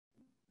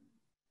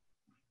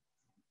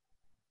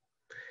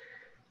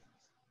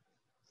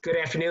Good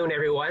afternoon,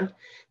 everyone.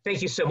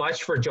 Thank you so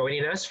much for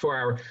joining us for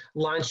our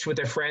Lunch with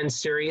a Friend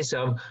series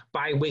of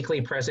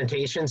bi-weekly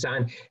presentations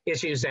on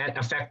issues that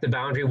affect the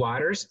Boundary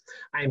Waters.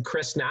 I'm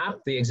Chris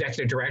Knopp, the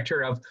Executive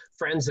Director of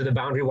Friends of the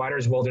Boundary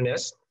Waters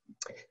Wilderness.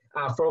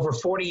 For over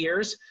 40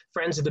 years,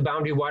 Friends of the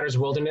Boundary Waters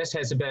Wilderness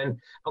has been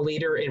a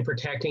leader in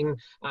protecting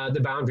the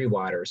boundary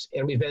waters.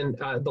 And we've been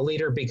the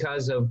leader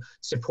because of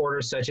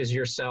supporters such as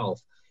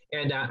yourself.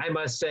 And I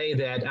must say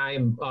that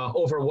I'm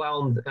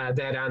overwhelmed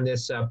that on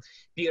this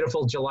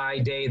beautiful July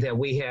day that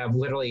we have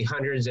literally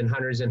hundreds and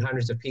hundreds and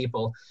hundreds of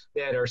people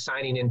that are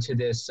signing into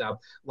this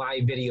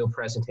live video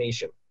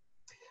presentation.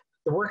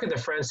 The work of the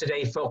Friends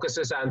today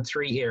focuses on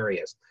three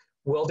areas: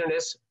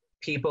 wilderness,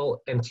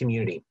 people, and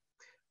community.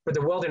 For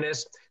the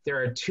wilderness,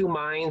 there are two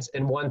mines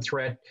and one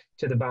threat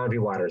to the boundary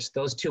waters.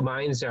 Those two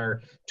mines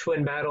are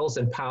twin metals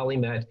and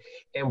polymet,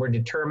 and we're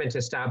determined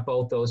to stop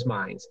both those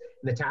mines.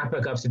 And the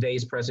topic of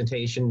today's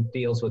presentation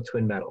deals with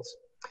twin metals.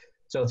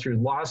 So through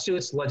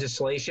lawsuits,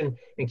 legislation,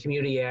 and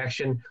community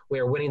action, we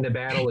are winning the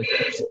battle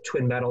against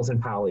twin metals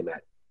and polymet.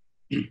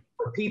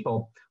 For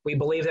people, we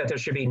believe that there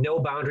should be no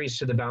boundaries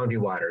to the boundary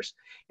waters.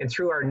 And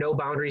through our No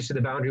Boundaries to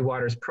the Boundary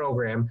Waters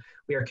program,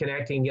 we are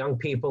connecting young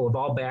people of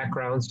all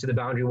backgrounds to the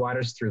boundary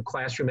waters through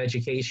classroom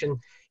education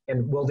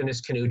and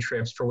wilderness canoe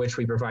trips for which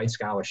we provide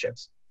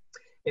scholarships.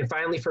 And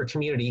finally, for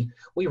community,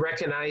 we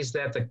recognize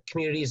that the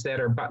communities that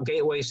are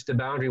gateways to the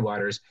boundary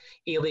waters,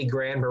 Ely,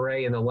 Grand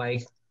Marais, and the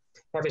like,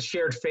 have a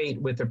shared fate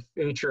with the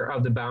future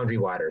of the boundary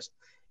waters.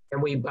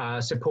 And we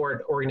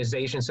support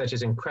organizations such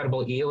as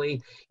Incredible Ely,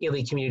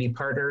 Ely Community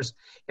Partners,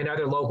 and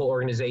other local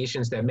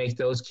organizations that make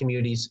those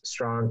communities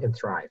strong and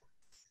thrive.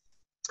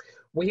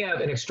 We have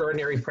an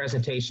extraordinary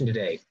presentation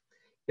today: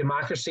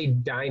 Democracy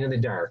Dying in the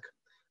Dark,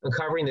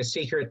 uncovering the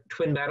secret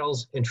twin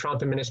metals and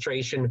Trump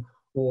administration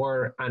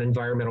war on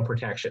environmental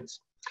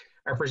protections.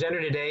 Our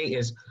presenter today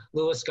is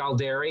Louis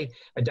Galdieri,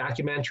 a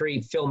documentary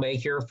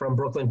filmmaker from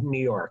Brooklyn,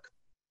 New York.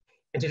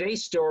 And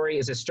today's story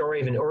is a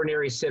story of an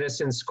ordinary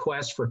citizen's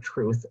quest for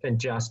truth and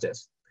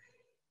justice.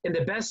 In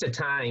the best of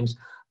times,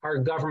 our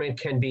government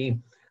can be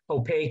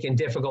opaque and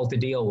difficult to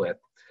deal with.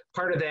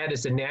 Part of that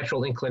is the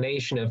natural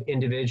inclination of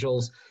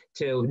individuals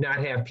to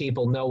not have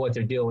people know what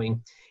they're doing.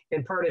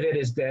 And part of it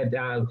is that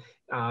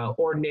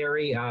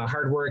ordinary,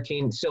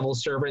 hardworking civil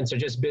servants are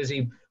just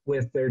busy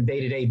with their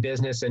day-to-day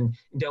business and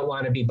don't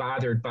want to be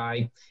bothered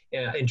by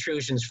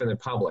intrusions from the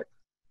public.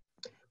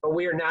 But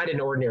we are not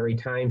in ordinary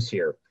times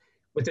here.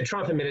 With the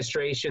Trump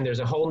administration,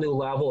 there's a whole new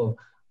level of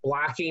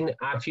blocking,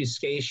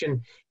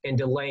 obfuscation, and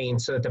delaying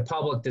so that the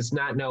public does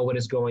not know what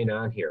is going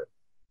on here.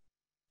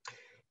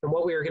 And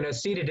what we are going to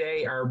see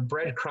today are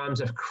breadcrumbs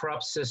of a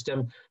corrupt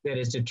system that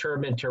is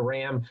determined to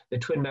ram the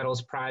Twin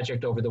Metals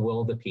project over the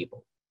will of the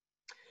people.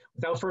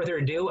 Without further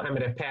ado, I'm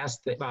going to pass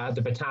the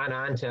baton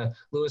on to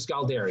Louis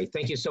Galdieri.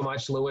 Thank you so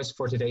much, Louis,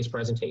 for today's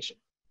presentation.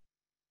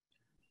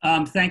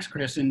 Thanks,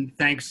 Chris, and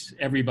thanks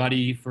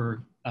everybody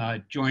for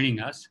joining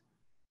us.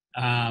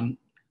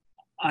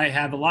 I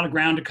have a lot of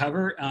ground to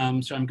cover,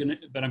 so I'm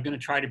gonna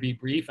try to be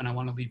brief, and I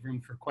want to leave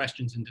room for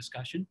questions and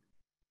discussion.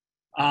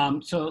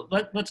 So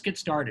let's get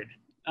started.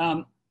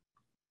 How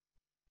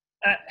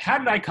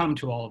did I come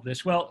to all of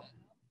this? Well,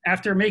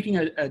 after making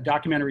a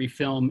documentary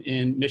film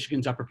in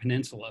Michigan's Upper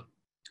Peninsula,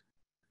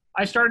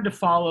 I started to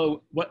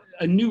follow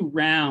a new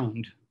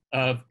round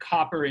of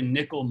copper and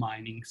nickel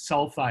mining,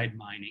 sulfide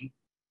mining,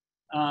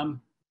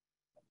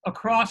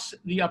 across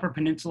the Upper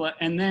Peninsula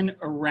and then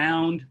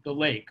around the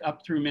lake,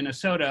 up through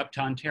Minnesota, up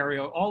to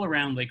Ontario, all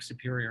around Lake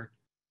Superior,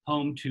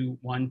 home to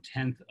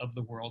 1/10 of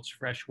the world's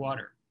fresh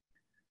water.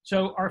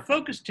 So our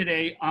focus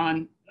today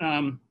on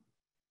the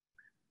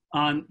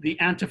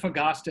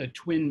Antofagasta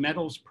Twin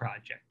Metals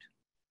Project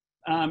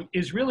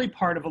is really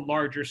part of a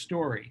larger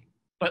story,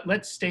 but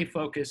let's stay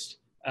focused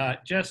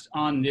just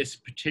on this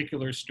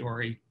particular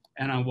story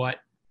and on what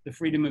the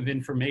Freedom of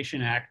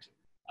Information Act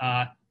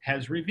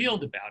has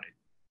revealed about it.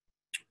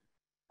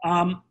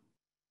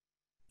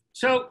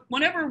 So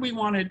whenever we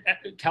want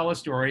to tell a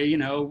story, you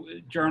know,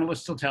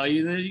 journalists will tell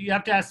you that you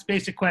have to ask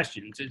basic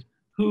questions: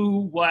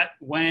 who, what,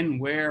 when,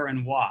 where,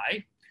 and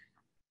why.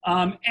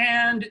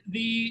 And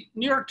the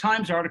New York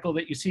Times article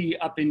that you see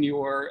up in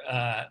your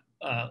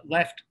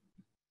left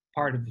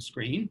part of the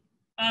screen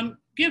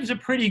gives a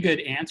pretty good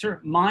answer.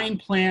 Mine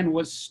plan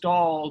was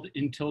stalled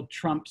until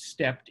Trump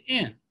stepped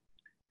in.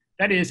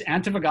 That is,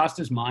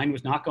 Antofagasta's mine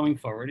was not going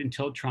forward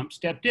until Trump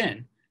stepped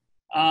in.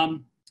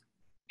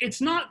 It's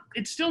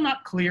still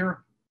not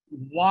clear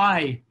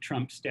why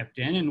Trump stepped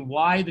in and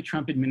why the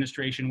Trump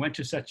administration went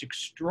to such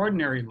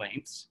extraordinary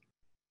lengths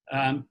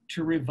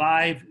to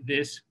revive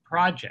this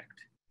project.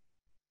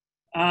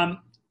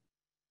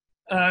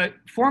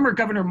 Former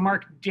Governor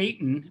Mark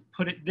Dayton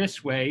put it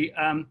this way: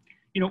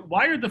 you know,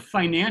 why are the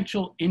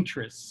financial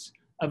interests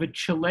of a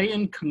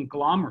Chilean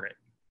conglomerate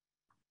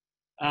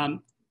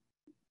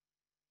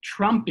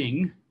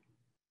trumping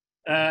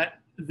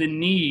the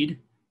need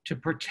to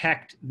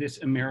protect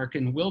this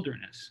American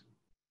wilderness?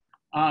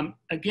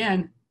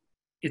 Again,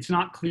 it's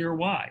not clear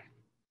why.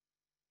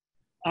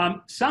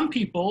 Some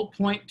people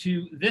point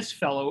to this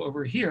fellow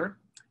over here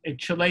a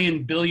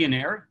Chilean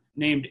billionaire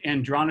named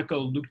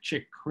Andronico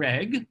Lucic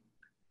Craig,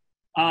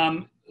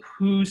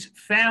 whose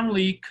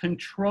family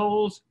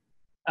controls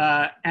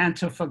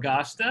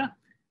Antofagasta,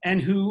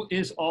 and who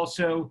is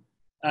also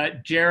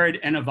Jared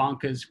and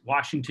Ivanka's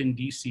Washington,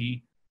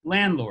 D.C.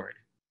 landlord.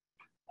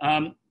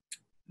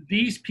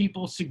 These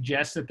people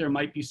suggest that there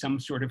might be some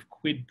sort of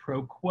quid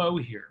pro quo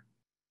here.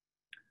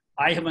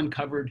 I have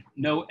uncovered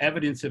no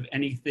evidence of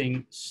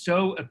anything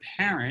so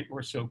apparent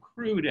or so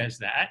crude as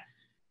that,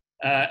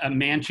 a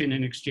mansion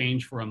in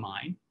exchange for a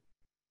mine.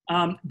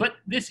 But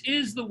this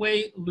is the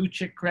way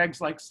Lucic Craig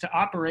likes to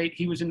operate.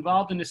 He was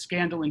involved in a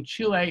scandal in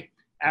Chile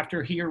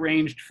after he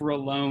arranged for a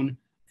loan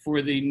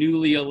for the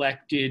newly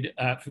elected,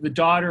 for the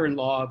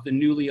daughter-in-law of the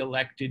newly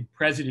elected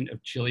president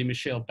of Chile,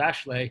 Michelle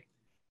Bachelet,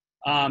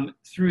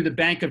 through the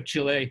Bank of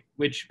Chile,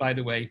 which, by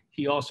the way,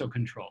 he also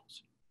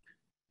controls.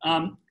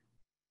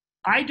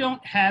 I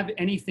don't have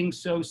anything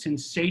so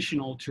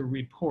sensational to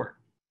report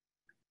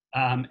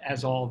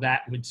as all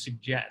that would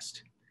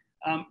suggest.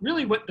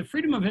 Really what the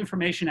Freedom of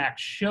Information Act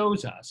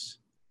shows us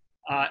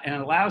and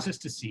allows us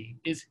to see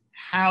is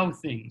how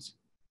things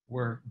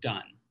were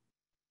done.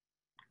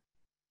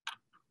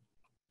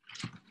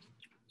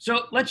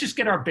 So let's just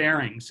get our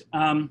bearings.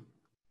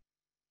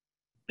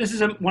 This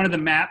is one of the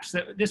maps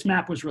this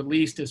map was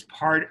released as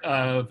part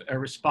of a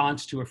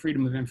response to a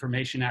Freedom of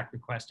Information Act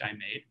request I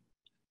made.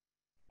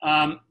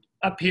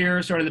 Up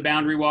here, sort of the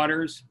boundary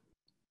waters.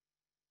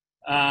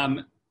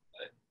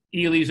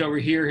 Ely's over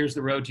here. Here's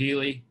the road to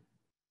Ely.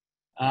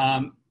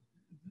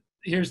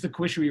 Here's the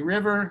Quishue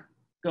River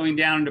going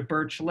down to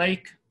Birch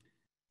Lake.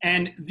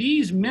 And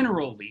these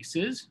mineral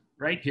leases,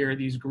 right here,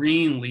 these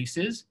green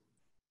leases,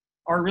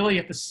 are really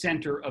at the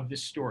center of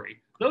this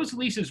story. Those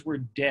leases were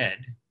dead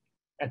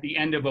at the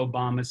end of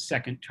Obama's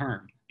second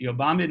term. The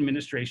Obama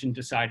administration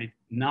decided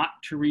not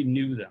to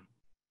renew them.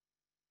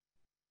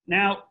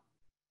 Now,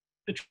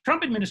 the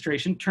Trump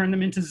administration turned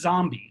them into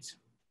zombies.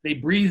 They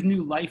breathed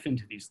new life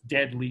into these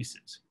dead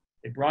leases.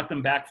 They brought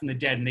them back from the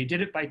dead, and they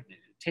did it by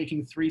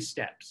taking 3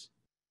 steps.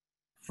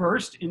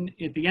 First,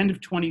 at the end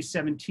of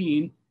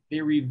 2017, they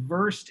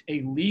reversed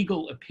a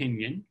legal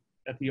opinion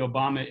that the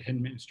Obama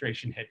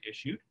administration had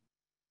issued.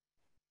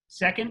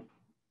 Second,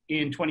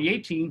 in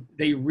 2018,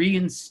 they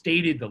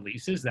reinstated the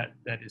leases. That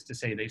is to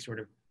say, they sort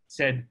of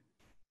said,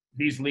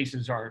 these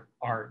leases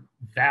are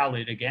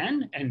valid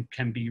again and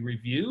can be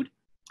reviewed.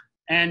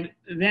 And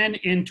then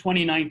in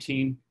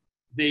 2019,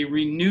 they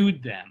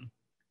renewed them.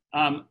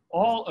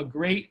 All a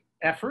great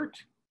effort.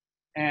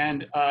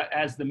 And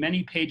as the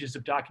many pages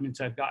of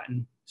documents I've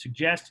gotten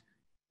suggest,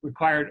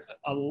 required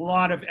a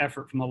lot of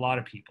effort from a lot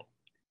of people.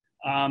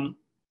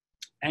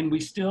 And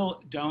we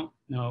still don't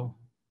know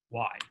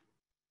why.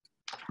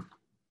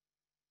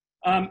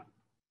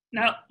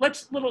 Now,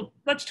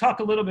 let's talk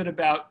a little bit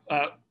about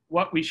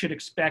what we should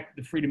expect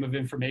the Freedom of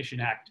Information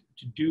Act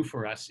to do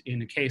for us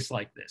in a case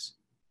like this.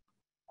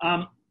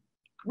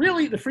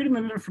 Really, the Freedom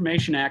of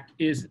Information Act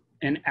is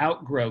an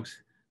outgrowth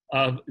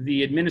of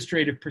the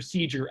Administrative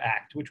Procedure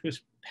Act, which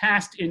was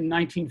passed in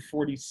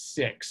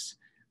 1946,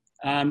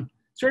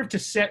 sort of to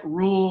set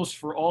rules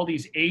for all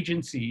these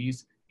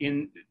agencies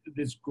in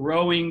this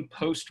growing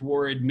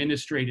post-war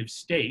administrative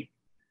state.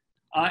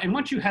 And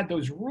once you had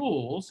those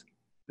rules,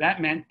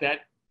 that meant that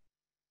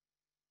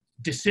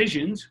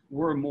decisions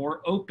were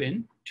more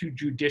open to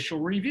judicial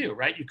review,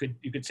 right? You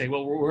could say,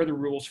 well, were the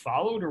rules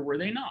followed or were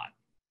they not?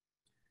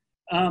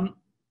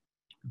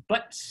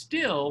 But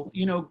still,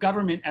 you know,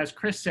 government, as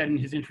Chris said in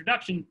his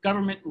introduction,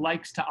 government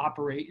likes to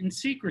operate in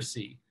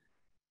secrecy.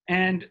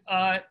 And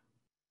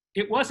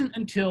it wasn't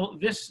until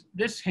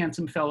this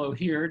handsome fellow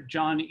here,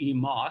 John E.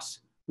 Moss,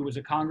 who was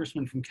a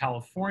congressman from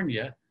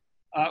California,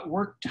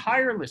 worked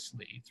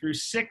tirelessly through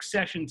 6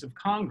 sessions of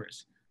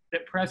Congress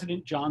that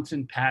President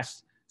Johnson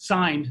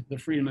signed the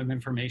Freedom of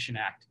Information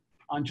Act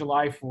on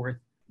July 4th,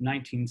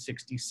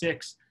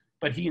 1966.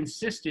 But he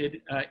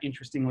insisted,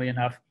 interestingly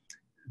enough,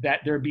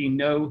 that there be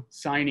no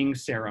signing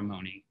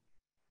ceremony.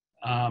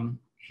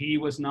 He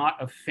was not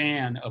a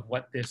fan of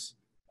what this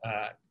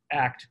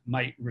act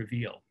might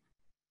reveal.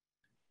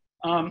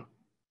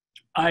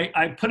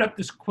 I put up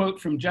this quote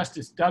from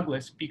Justice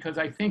Douglas because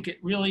I think it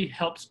really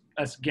helps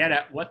us get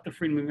at what the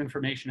Freedom of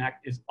Information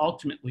Act is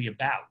ultimately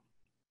about.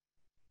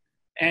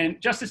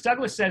 And Justice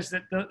Douglas says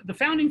that the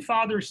founding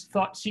fathers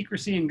thought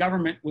secrecy in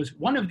government was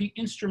one of the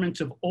instruments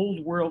of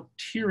old world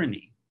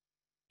tyranny.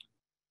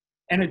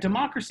 And a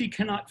democracy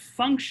cannot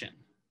function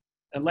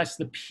unless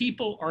the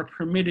people are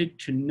permitted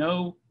to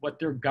know what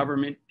their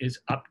government is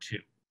up to.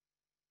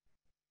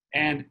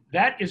 And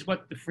that is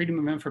what the Freedom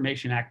of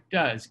Information Act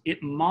does. It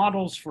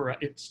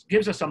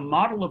gives us a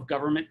model of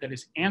government that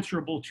is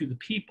answerable to the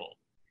people.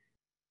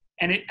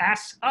 And it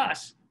asks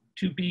us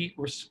to be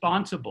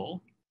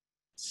responsible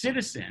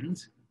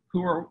citizens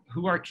who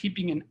are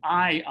keeping an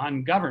eye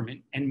on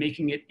government and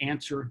making it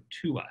answer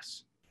to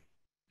us.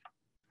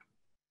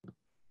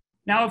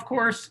 Now, of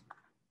course,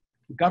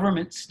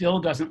 government still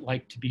doesn't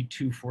like to be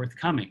too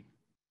forthcoming.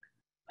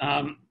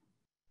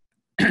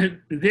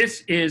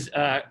 This is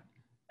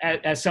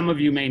as some of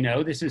you may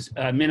know, this is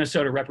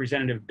Minnesota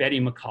Representative Betty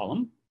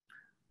McCollum.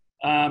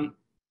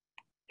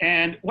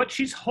 And what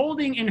she's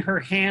holding in her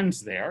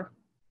hands there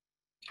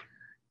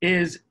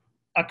is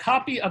a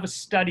copy of a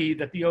study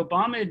that the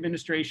Obama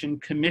administration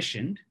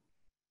commissioned,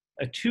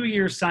 a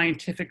 2-year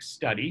scientific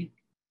study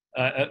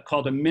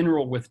called a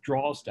mineral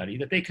withdrawal study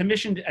that they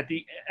commissioned at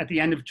the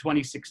end of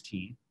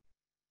 2016.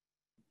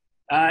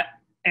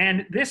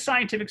 And this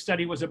scientific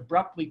study was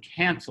abruptly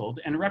canceled,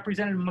 and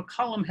Representative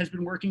McCollum has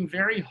been working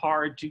very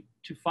hard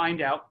to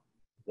find out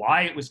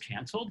why it was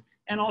canceled,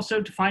 and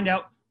also to find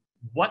out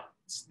what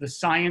the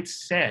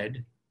science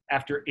said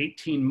after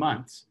 18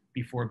 months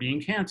before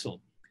being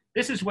canceled.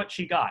 This is what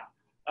she got: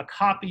 a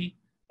copy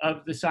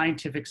of the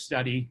scientific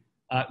study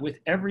with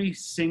every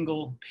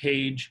single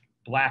page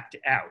blacked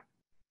out.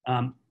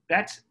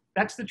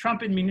 That's the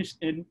Trump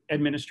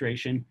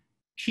administration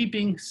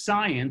keeping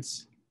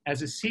science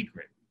as a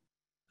secret.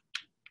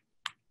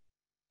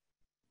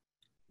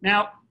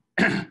 Now,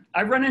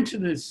 I've run into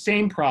the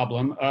same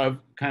problem of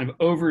kind of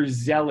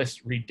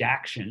overzealous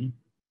redaction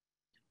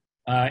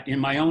in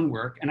my own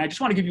work, and I just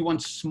want to give you one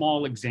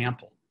small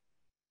example.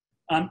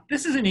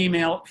 This is an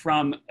email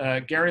from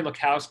Gary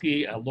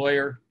Lukowski, a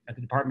lawyer at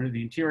the Department of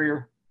the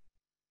Interior,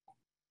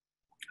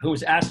 who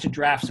was asked to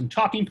draft some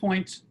talking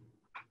points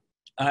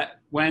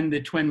when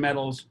the twin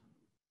metals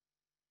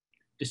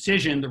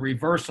decision, the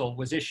reversal,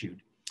 was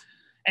issued.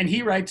 And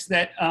he writes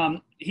that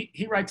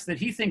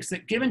he thinks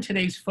that given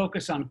today's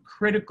focus on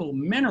critical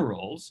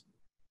minerals,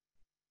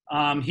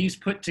 he's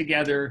put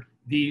together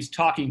these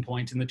talking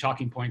points, and the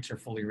talking points are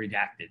fully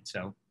redacted.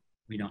 So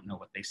we don't know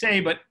what they say,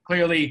 but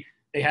clearly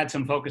they had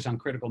some focus on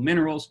critical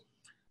minerals.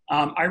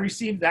 I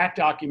received that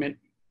document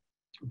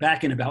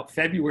back in about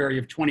February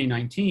of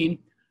 2019.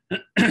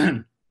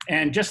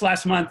 And just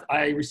last month,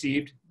 I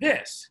received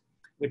this,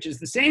 which is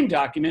the same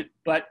document,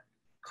 but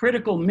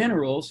critical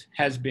minerals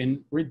has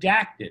been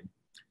redacted.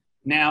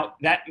 Now,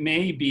 that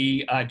may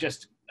be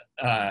just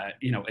a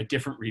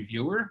different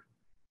reviewer,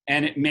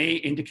 and it may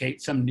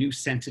indicate some new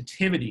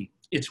sensitivity.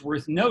 It's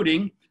worth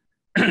noting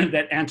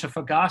that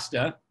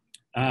Antofagasta,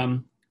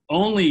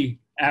 only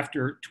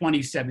after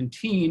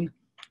 2017,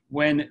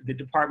 when the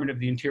Department of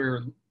the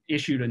Interior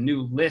issued a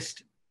new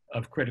list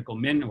of critical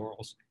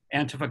minerals,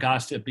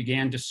 Antofagasta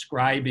began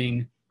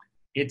describing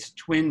its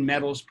twin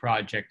metals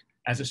project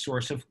as a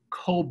source of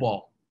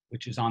cobalt,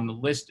 which is on the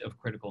list of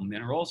critical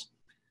minerals.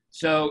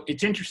 So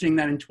it's interesting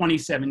that in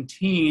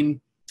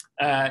 2017,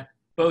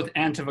 both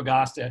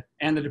Antofagasta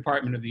and the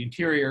Department of the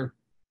Interior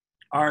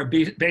are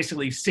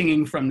basically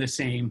singing from the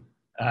same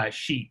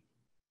sheet.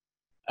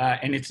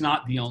 And it's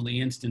not the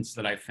only instance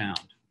that I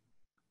found.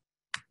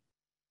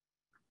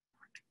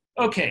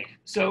 Okay,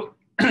 so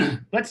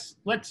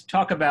let's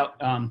talk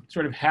about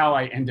sort of how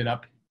I ended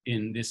up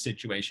in this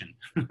situation.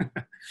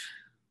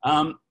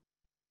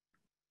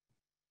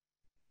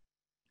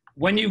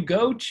 When you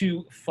go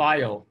to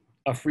file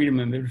a Freedom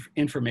of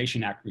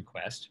Information Act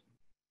request,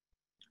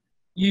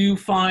 you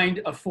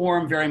find a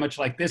form very much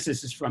like this.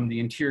 This is from the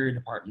Interior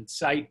Department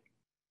site.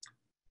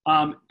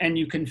 And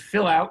you can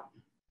fill out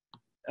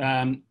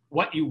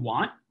what you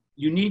want.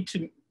 You need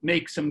to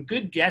make some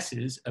good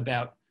guesses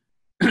about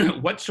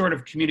what sort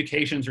of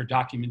communications or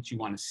documents you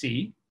want to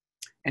see,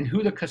 and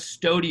who the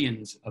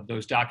custodians of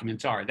those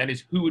documents are. That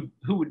is, who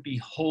would be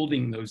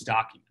holding those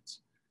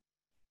documents.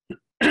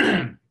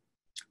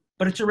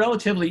 But it's a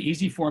relatively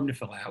easy form to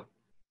fill out,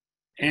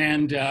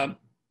 and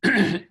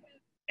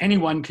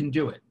anyone can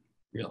do it,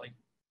 really.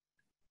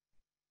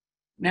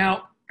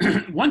 Now,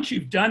 once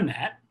you've done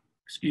that,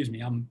 excuse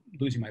me, I'm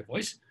losing my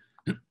voice.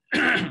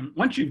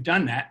 Once you've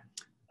done that,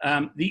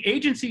 the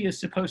agency is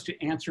supposed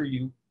to answer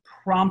you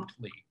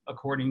promptly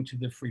according to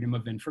the Freedom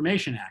of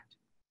Information Act.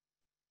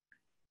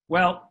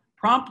 Well,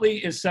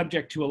 promptly is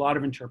subject to a lot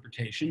of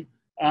interpretation.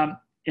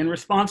 In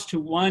response to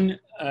one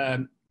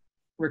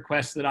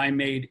request that I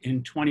made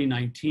in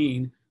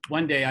 2019,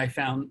 one day I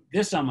found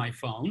this on my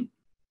phone.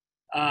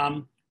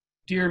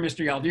 Dear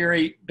Mr.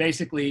 Galdieri,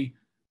 basically,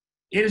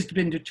 it has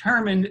been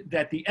determined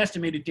that the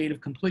estimated date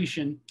of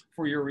completion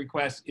for your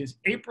request is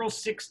April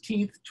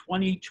 16th,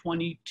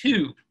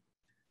 2022.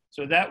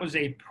 So that was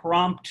a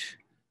prompt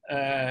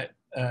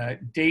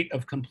date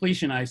of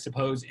completion, I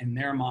suppose, in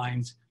their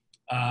minds.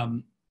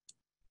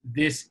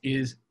 This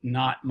is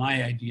not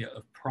my idea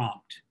of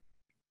prompt.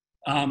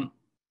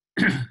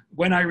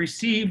 When I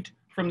received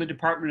from the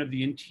Department of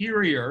the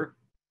Interior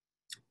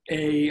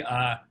a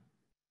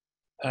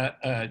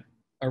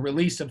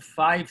release of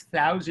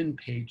 5,000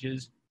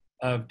 pages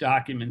of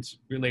documents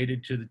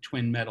related to the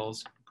Twin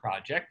Metals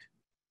project,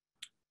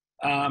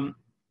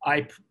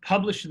 I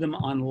published them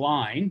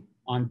online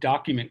on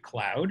Document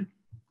Cloud.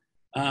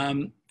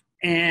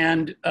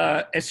 And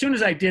as soon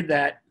as I did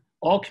that,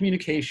 all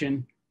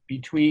communication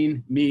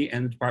between me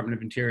and the Department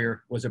of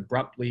Interior was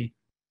abruptly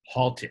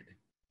halted.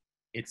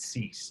 It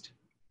ceased.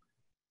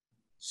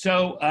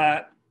 So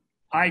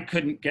I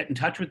couldn't get in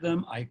touch with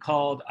them. I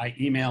called, I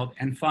emailed,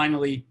 and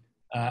finally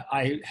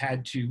I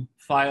had to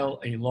file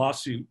a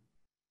lawsuit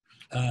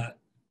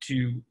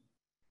to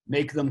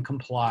make them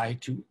comply,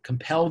 to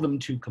compel them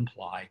to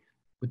comply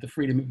with the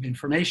Freedom of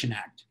Information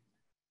Act.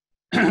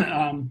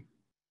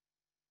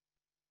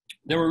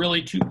 There were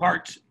really two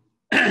parts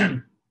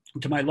to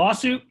my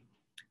lawsuit.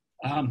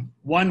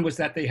 One was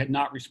that they had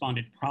not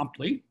responded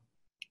promptly,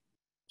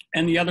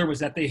 and the other was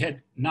that they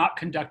had not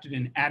conducted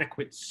an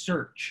adequate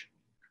search.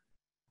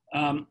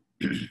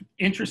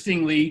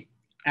 Interestingly,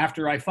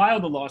 after I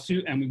filed the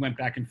lawsuit, and we went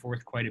back and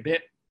forth quite a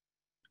bit,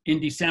 in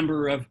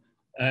December of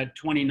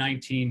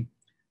 2019,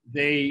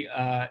 they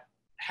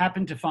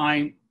happened to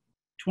find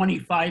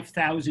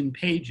 25,000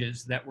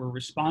 pages that were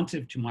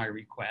responsive to my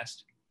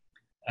request,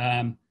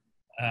 and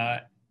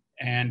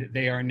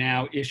they are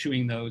now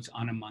issuing those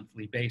on a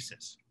monthly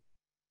basis.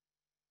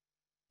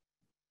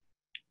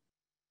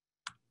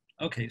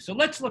 Okay, so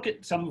let's look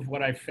at some of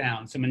what I've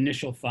found, some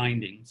initial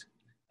findings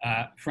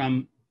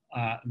from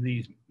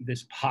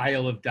this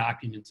pile of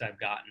documents I've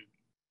gotten.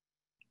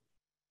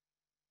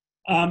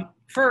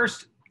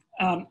 First,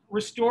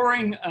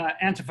 restoring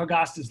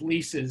Antofagasta's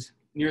leases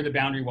near the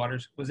boundary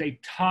waters was a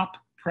top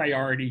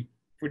priority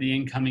for the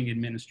incoming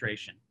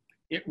administration.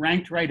 It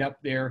ranked right up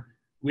there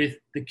with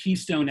the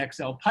Keystone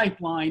XL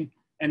pipeline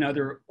and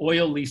other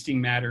oil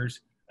leasing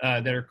matters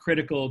that are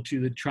critical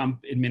to the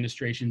Trump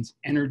administration's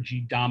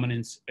energy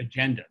dominance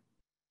agenda.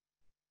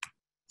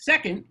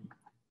 Second,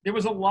 there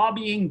was a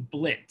lobbying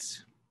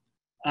blitz.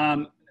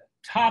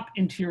 Top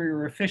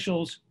interior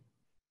officials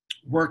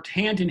worked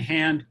hand in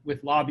hand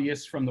with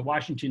lobbyists from the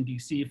Washington,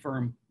 D.C.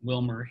 firm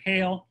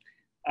WilmerHale.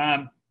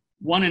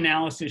 One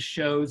analysis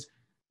shows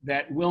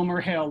that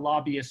WilmerHale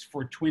lobbyists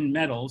for Twin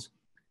Metals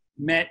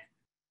met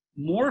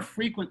more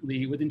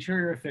frequently with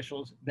interior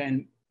officials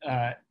than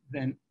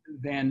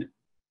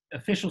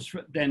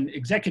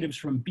executives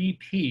from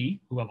BP,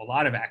 who have a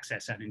lot of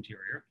access at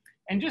Interior,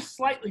 and just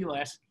slightly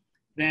less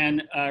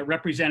than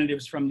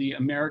representatives from the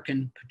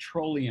American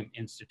Petroleum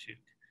Institute.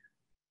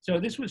 So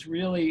this was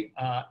really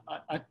a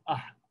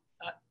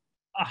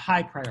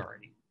high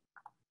priority.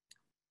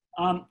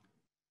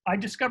 I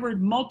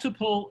discovered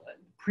multiple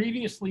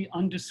previously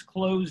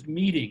undisclosed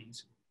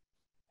meetings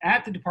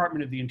at the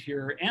Department of the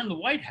Interior and the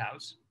White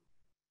House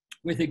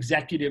with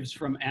executives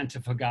from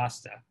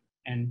Antofagasta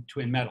and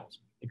Twin Metals,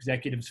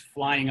 executives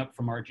flying up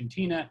from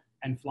Argentina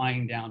and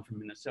flying down from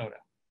Minnesota.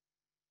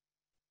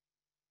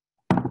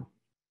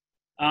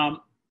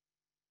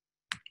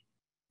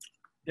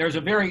 There's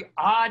a very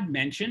odd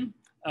mention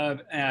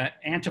of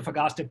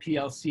Antofagasta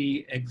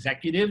PLC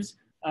executives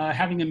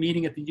having a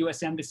meeting at the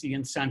US Embassy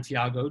in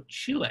Santiago,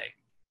 Chile.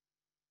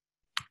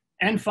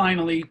 And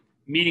finally,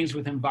 meetings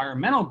with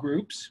environmental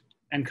groups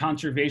and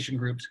conservation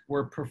groups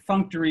were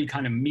perfunctory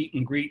kind of meet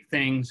and greet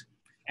things,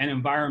 and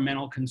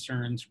environmental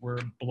concerns were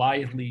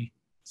blithely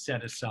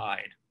set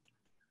aside.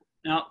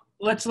 Now,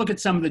 let's look at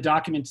some of the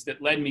documents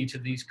that led me to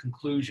these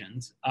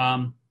conclusions.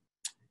 On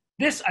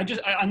this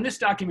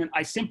document,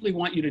 I simply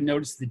want you to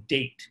notice the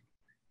date.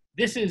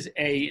 This is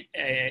a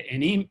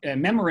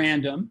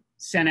memorandum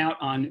sent out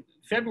on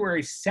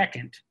February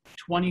 2nd,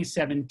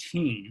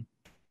 2017,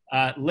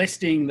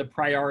 listing the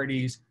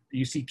priorities.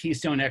 You see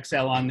Keystone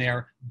XL on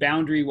there,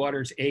 Boundary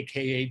Waters,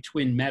 AKA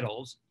Twin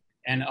Metals,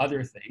 and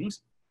other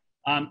things.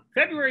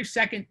 February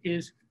 2nd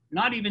is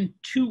not even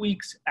 2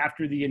 weeks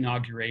after the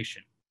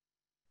inauguration.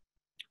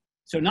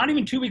 So not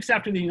even 2 weeks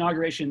after the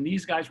inauguration,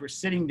 these guys were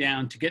sitting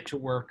down to get to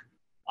work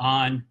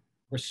on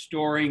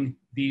restoring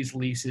these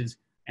leases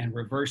and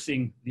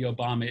reversing the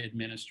Obama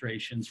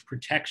administration's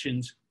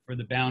protections for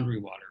the boundary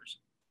waters.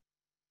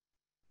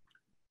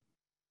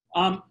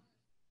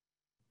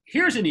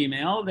 Here's an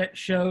email that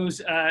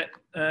shows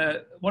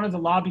one of the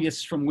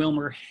lobbyists from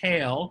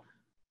WilmerHale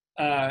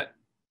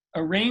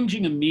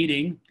arranging a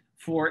meeting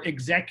for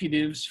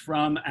executives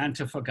from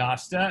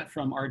Antofagasta,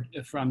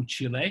 from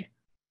Chile,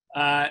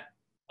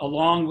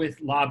 along with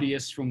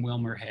lobbyists from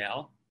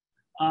WilmerHale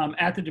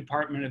at the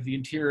Department of the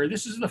Interior.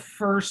 This is the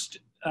first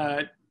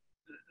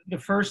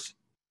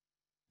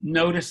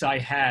notice I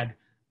had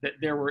that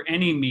there were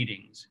any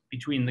meetings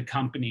between the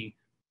company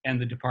and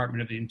the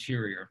Department of the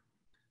Interior.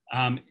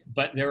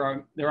 But there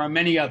are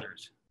many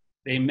others.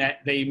 They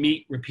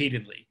meet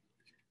repeatedly.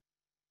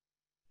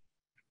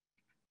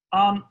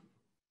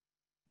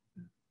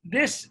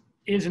 This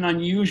is an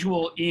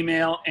unusual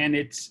email, and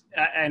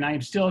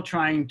I'm still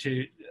trying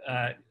to,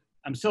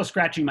 I'm still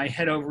scratching my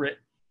head over it.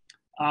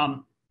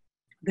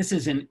 This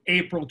is an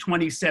April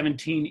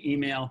 2017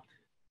 email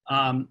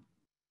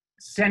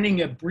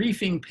sending a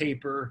briefing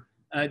paper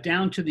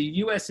down to the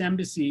US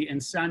Embassy in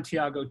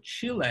Santiago,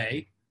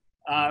 Chile,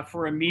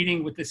 for a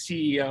meeting with the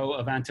CEO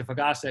of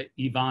Antofagasta,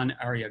 Ivan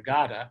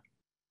Arriagada,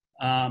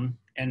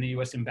 and the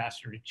US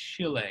Ambassador to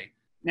Chile.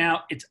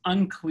 Now, it's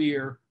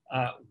unclear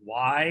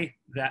why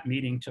that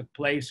meeting took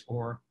place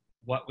or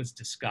what was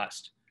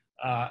discussed.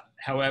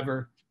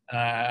 However,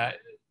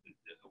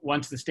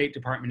 once the State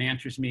Department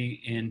answers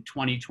me in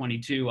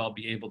 2022, I'll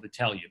be able to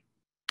tell you.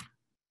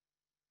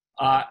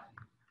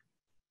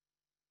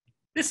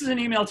 This is an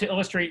email to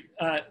illustrate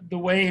the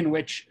way in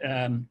which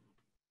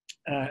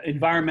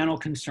environmental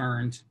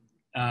concerns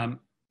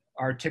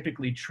are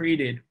typically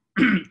treated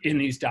in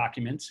these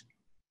documents.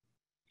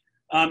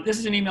 This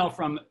is an email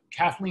from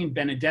Kathleen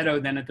Benedetto,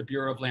 then at the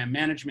Bureau of Land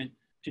Management,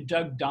 to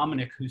Doug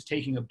Dominic, who's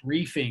taking a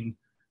briefing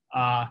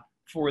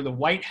for the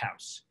White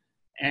House.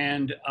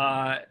 And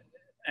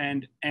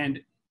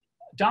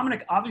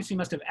Dominic obviously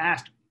must have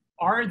asked,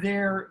 are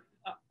there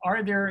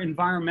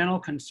environmental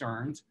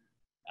concerns?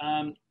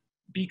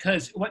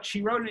 Because what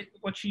she wrote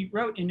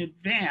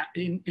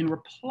in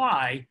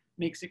reply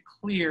makes it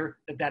clear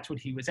that that's what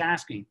he was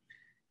asking.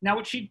 Now,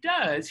 what she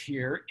does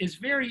here is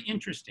very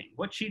interesting.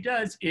 What she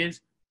does is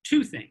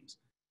two things.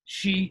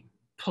 She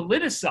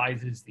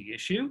politicizes the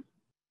issue,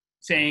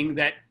 saying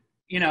that,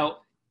 you know,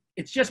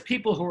 it's just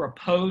people who are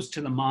opposed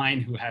to the mine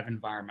who have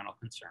environmental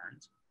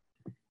concerns.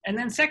 And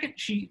then second,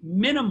 she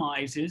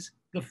minimizes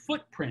the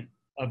footprint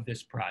of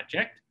this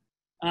project,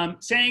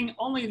 saying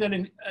only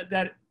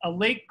that a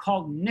lake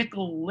called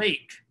Nickel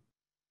Lake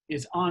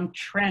is on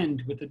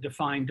trend with a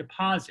defined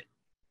deposit.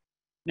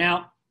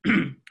 Now,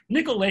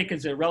 Nickel Lake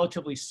is a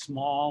relatively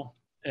small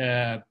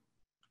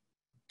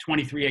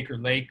 23-acre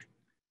lake.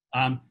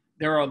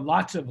 There are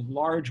lots of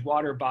large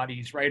water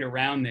bodies right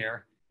around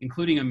there,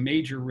 including a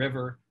major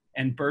river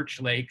and Birch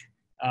Lake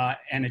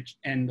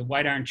and the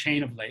White Iron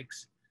Chain of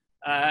lakes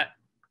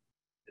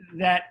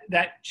that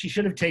she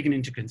should have taken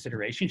into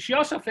consideration. She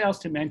also fails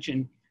to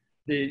mention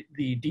the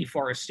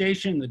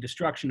deforestation, the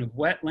destruction of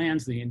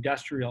wetlands, the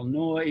industrial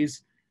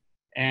noise,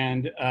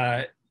 and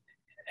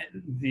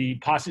the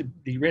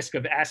risk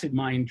of acid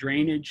mine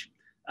drainage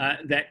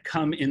that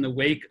come in the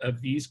wake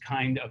of these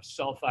kind of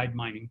sulfide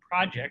mining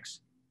projects.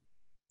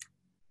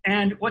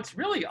 And what's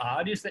really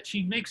odd is that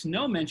she makes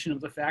no mention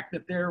of the fact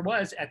that there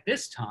was, at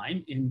this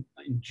time, in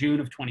June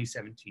of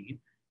 2017,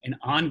 an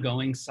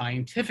ongoing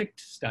scientific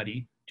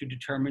study to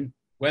determine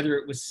whether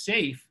it was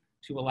safe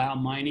to allow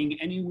mining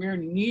anywhere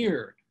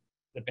near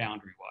the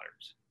boundary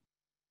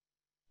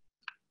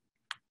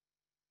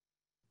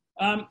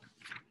waters.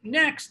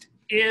 Next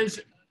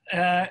is,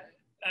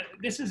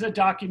 this is a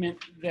document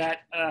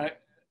that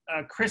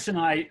Chris and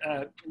I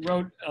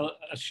wrote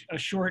a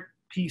short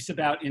piece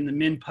about in the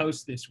Min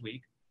Post this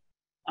week.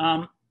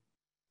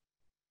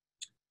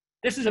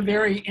 This is a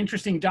very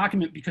interesting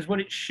document because what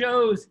it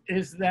shows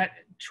is that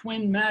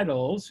Twin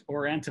Metals,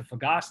 or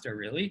Antofagasta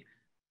really,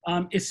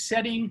 is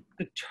setting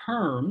the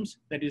terms,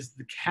 that is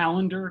the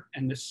calendar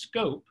and the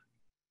scope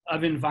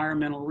of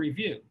environmental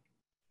review.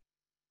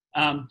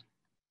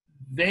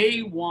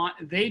 They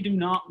do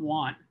not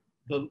want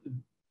the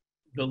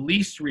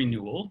lease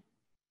renewal,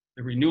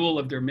 the renewal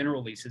of their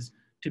mineral leases,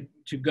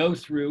 to go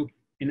through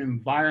an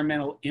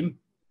environmental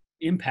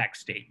impact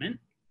statement.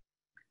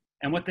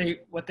 And what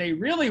they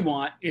really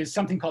want is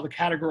something called a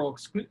categorical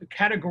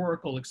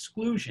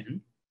exclusion,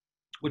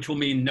 which will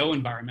mean no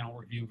environmental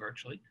review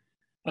virtually.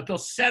 But they'll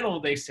settle,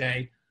 they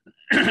say,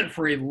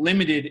 for a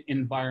limited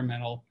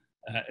environmental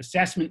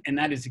assessment, and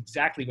that is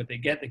exactly what they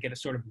get. They get a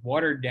sort of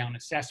watered down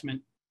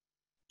assessment,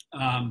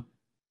 and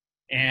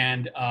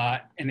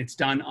it's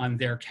done on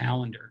their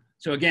calendar.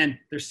 So again,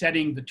 they're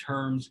setting the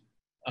terms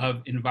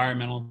of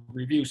environmental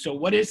review. So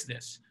what is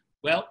this?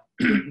 Well,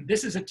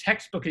 this is a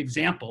textbook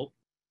example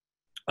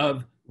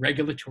of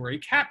regulatory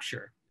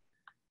capture.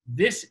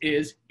 This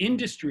is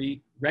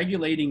industry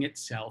regulating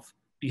itself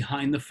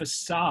behind the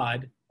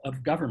facade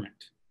of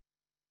government.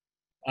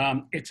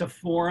 It's a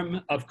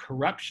form of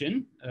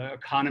corruption.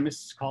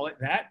 Economists call it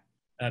that.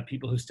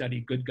 People who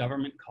study good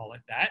government call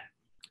it that.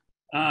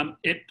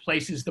 It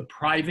places the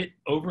private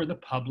over the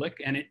public,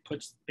 and it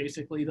puts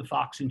basically the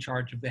fox in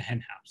charge of the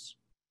hen house.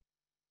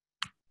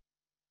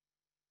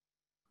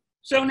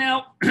 So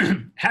now,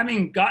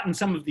 having gotten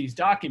some of these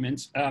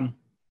documents,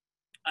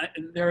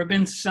 there have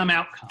been some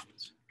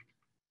outcomes.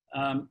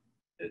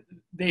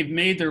 They've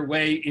made their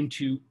way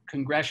into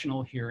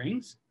congressional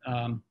hearings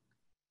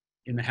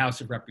in the House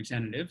of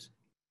Representatives.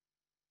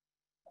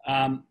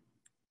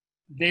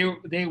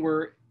 They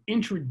were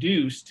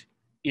introduced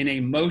in a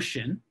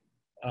motion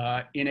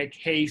in a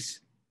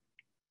case,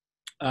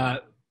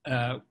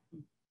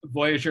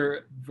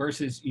 Voyager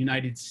versus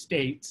United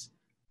States,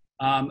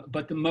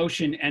 but the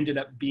motion ended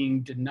up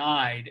being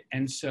denied,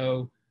 and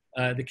so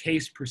the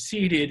case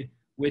proceeded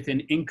with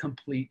an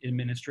incomplete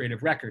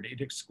administrative record.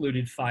 It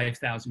excluded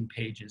 5,000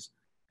 pages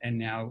and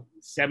now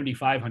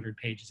 7,500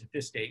 pages at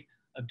this date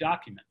of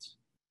documents.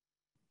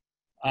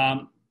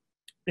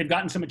 They've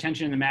gotten some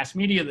attention in the mass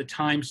media. The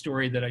Time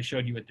story that I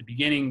showed you at the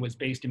beginning was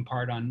based in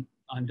part on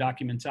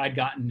documents I'd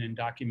gotten and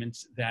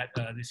documents that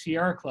the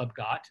Sierra Club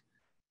got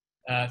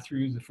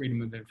through the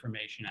Freedom of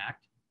Information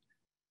Act.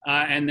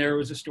 And there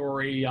was a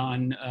story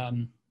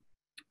on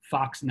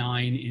Fox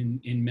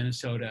 9 in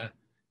Minnesota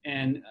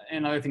and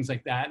other things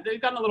like that.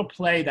 They've gotten a little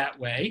play that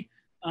way.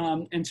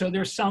 And so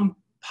there's some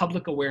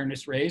public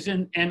awareness raised,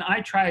 and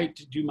I try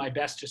to do my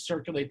best to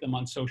circulate them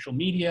on social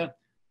media,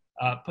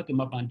 put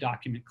them up on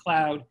Document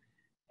Cloud,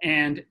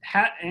 and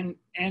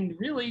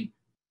really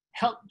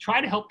try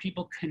to help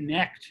people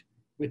connect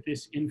with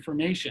this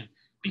information,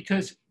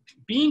 because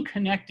being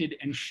connected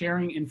and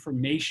sharing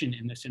information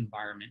in this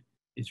environment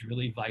is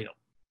really vital.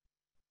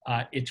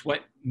 It's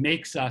what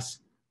makes us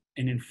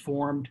an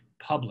informed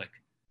public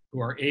who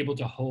are able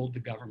to hold the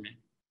government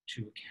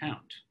to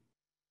account.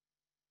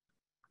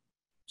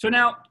 So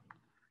now,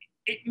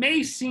 it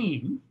may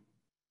seem,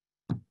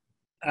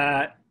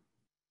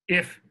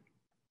 if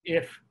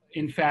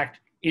in fact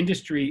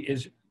industry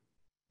is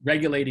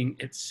regulating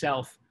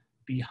itself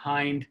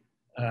behind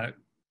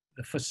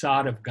the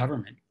facade of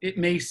government, it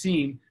may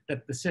seem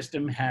that the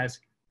system has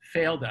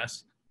failed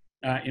us.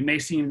 It may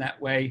seem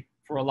that way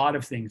for a lot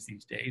of things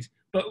these days.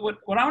 But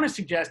what I want to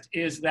suggest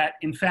is that,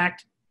 in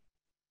fact,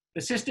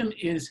 the system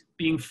is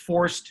being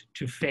forced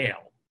to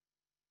fail,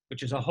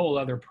 which is a whole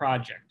other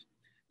project.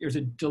 There's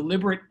a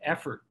deliberate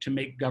effort to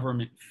make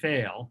government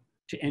fail,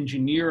 to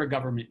engineer a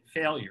government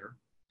failure,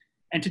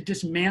 and to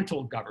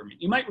dismantle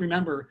government. You might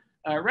remember,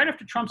 right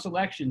after Trump's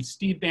election,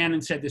 Steve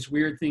Bannon said this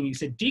weird thing. He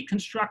said,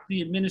 deconstruct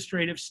the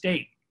administrative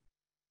state.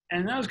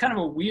 And that was kind of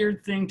a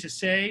weird thing to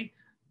say,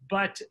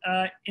 but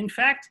in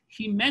fact,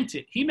 he meant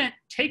it. He meant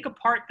take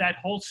apart that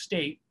whole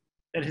state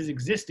that has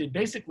existed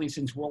basically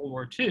since World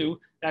War II,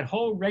 that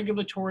whole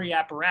regulatory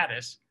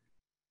apparatus,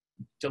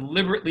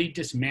 deliberately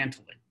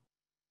dismantle it.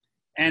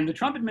 And the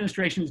Trump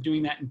administration is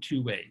doing that in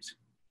two ways.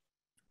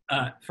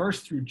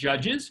 First, through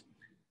judges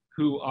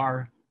who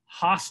are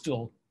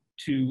hostile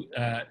to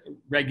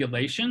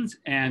regulations.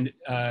 And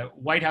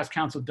White House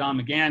counsel Don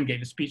McGahn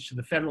gave a speech to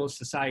the Federalist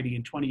Society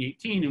in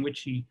 2018 in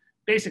which he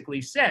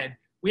basically said,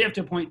 we have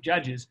to appoint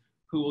judges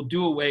who will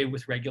do away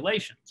with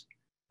regulations.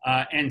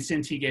 And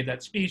since he gave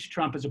that speech,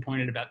 Trump has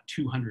appointed about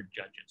 200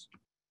 judges.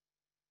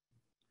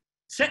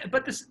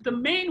 But the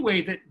main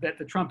way that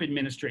the Trump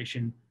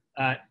administration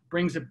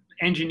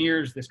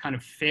engineers this kind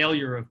of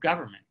failure of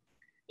government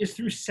is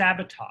through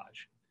sabotage,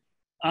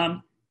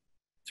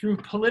 through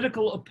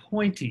political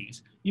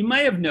appointees. You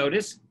may have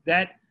noticed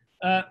that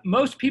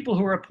most people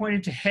who are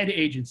appointed to head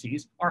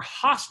agencies are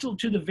hostile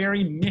to the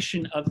very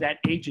mission of that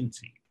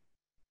agency.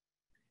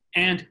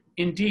 And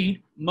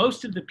indeed,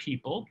 most of the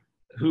people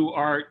who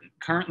are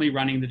currently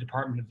running the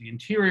Department of the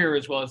Interior,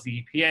 as well as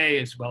the EPA,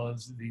 as well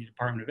as the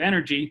Department of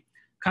Energy,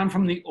 come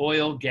from the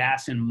oil,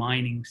 gas, and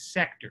mining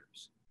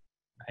sectors,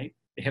 right?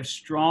 They have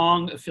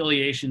strong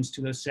affiliations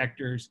to those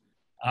sectors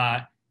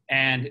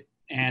and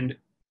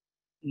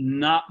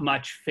not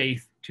much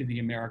faith to the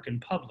American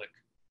public.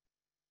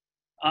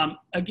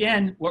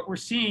 Again, what we're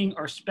seeing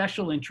are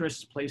special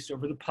interests placed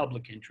over the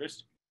public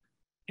interest,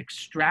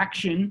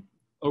 extraction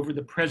over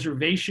the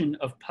preservation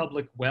of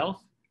public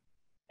wealth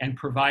and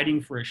providing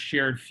for a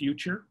shared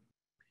future.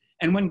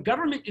 And when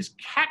government is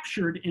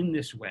captured in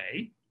this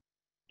way,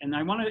 and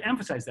I want to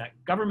emphasize that,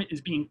 government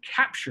is being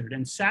captured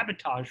and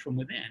sabotaged from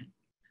within.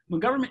 When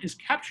government is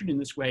captured in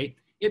this way,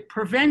 it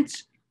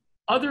prevents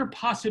other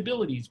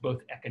possibilities,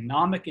 both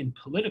economic and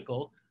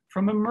political,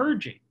 from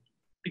emerging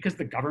because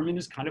the government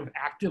is kind of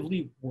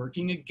actively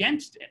working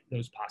against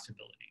those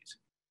possibilities.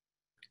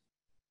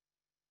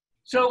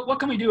 So what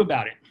can we do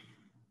about it?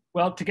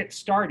 Well, to get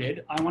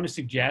started, I want to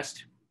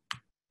suggest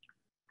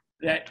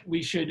that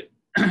we should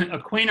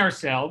acquaint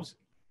ourselves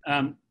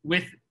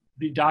with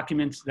the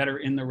documents that are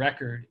in the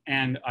record,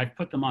 and I've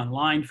put them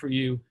online for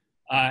you.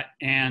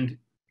 And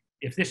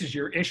if this is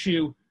your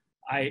issue,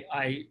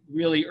 I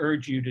really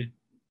urge you to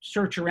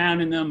search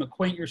around in them,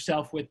 acquaint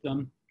yourself with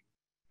them.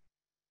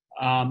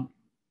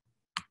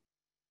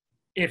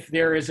 If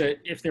there is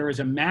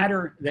a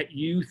matter that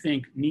you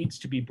think needs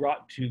to be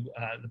brought to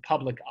the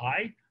public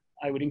eye,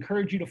 I would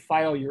encourage you to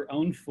file your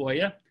own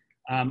FOIA.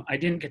 I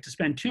didn't get to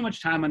spend too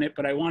much time on it,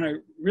 but I want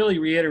to really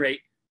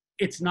reiterate,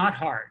 it's not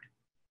hard.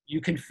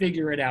 You can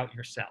figure it out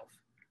yourself.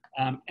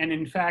 And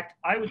in fact,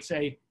 I would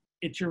say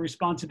it's your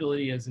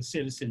responsibility as a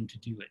citizen to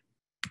do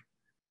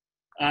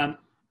it.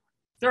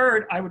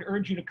 Third, I would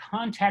urge you to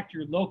contact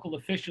your local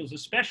officials,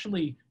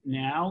 especially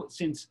now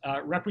since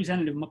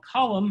Representative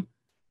McCollum,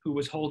 who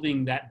was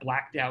holding that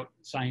blacked out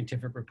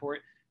scientific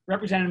report,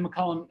 Representative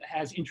McCollum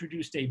has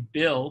introduced a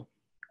bill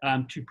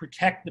to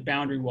protect the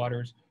boundary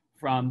waters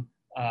from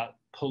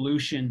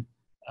pollution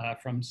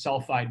from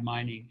sulfide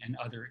mining and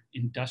other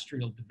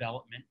industrial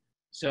development.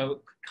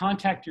 So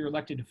contact your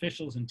elected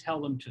officials and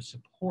tell them to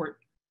support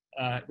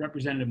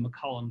Representative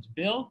McCollum's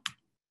bill.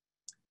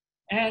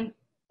 And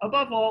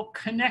above all,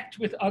 connect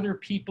with other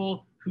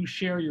people who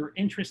share your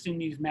interest in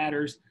these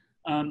matters,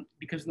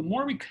 because the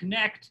more we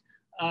connect,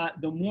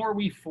 the more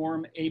we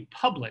form a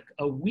public,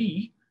 a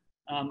we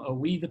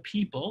the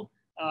people,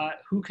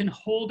 who can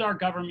hold our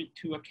government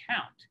to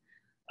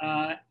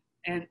account.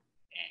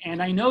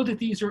 And I know that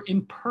these are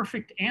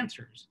imperfect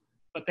answers,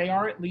 but they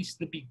are at least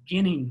the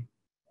beginning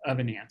of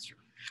an answer.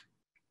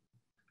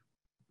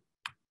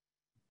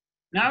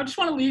 Now, I just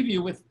want to leave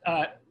you with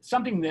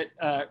something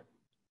that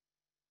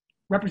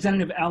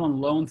Representative Alan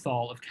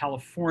Lowenthal of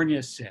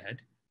California said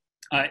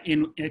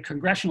in a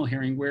congressional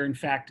hearing where, in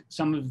fact,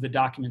 some of the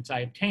documents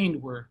I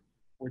obtained were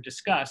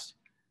discussed.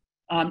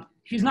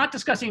 He's not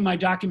discussing my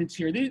documents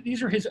here.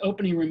 These are his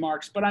opening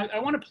remarks, but I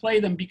want to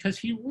play them because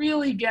he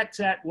really gets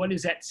at what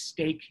is at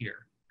stake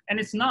here. And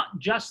it's not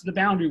just the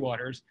boundary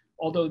waters,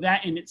 although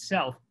that in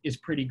itself is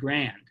pretty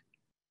grand.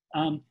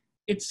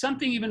 It's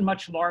something even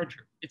much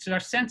larger. It's our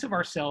sense of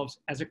ourselves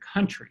as a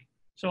country.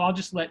 So I'll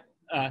just let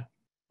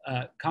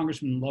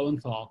Congressman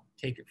Lowenthal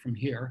take it from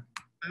here.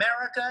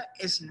 America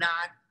is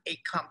not a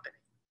company.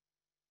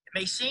 It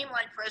may seem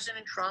like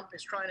President Trump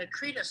is trying to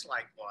treat us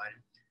like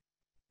one,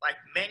 like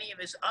many of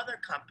his other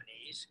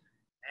companies,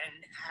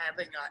 and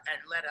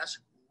let us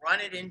run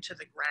it into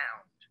the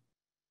ground.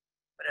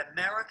 But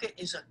America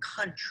is a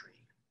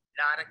country,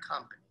 not a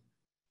company.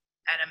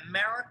 And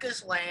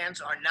America's lands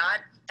are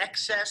not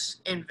excess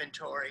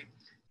inventory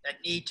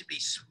that need to be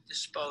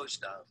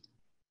disposed of.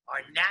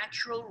 Our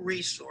natural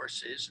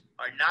resources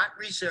are not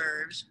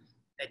reserves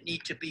that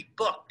need to be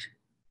booked,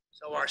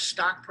 so our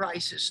stock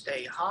prices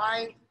stay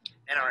high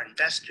and our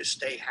investors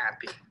stay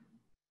happy.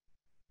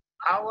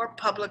 Our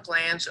public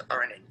lands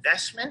are an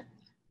investment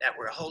that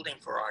we're holding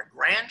for our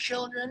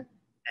grandchildren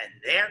and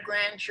their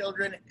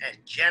grandchildren and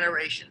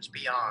generations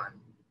beyond.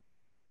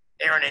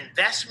 They're an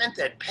investment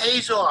that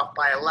pays off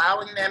by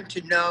allowing them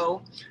to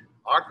know,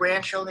 our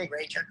grandchildren and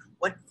great-children,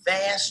 what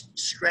vast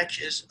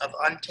stretches of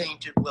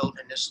untainted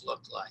wilderness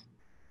look like.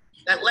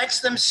 That lets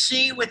them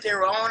see with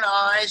their own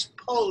eyes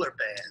polar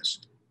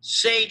bears,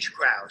 sage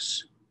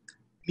grouse,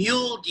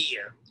 mule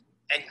deer,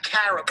 and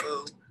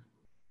caribou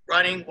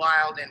running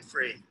wild and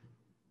free.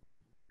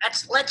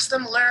 That lets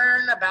them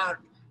learn about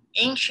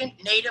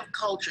ancient native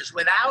cultures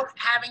without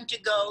having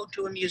to go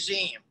to a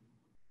museum,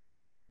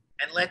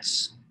 and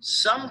lets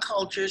some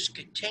cultures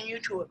continue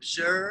to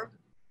observe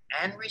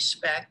and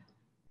respect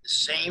the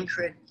same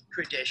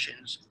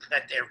traditions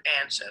that their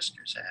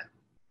ancestors have.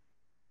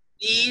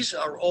 These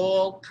are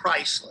all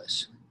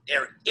priceless.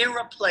 They're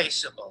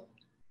irreplaceable.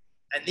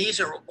 And these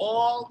are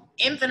all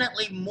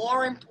infinitely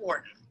more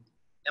important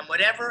than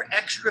whatever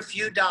extra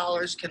few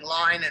dollars can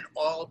line an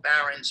oil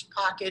baron's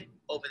pocket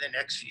over the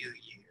next few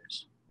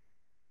years.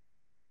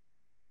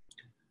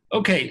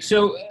 Okay,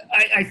 so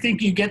I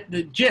think you get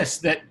the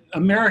gist that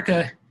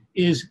America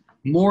is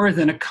more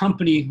than a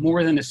company,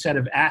 more than a set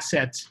of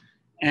assets,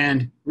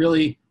 and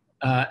really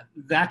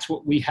that's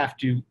what we have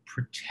to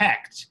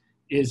protect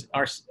is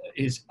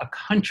a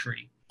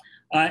country.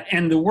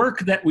 And the work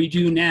that we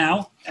do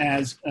now,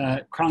 as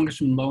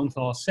Congressman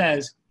Lowenthal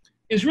says,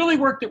 is really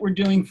work that we're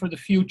doing for the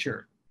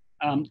future,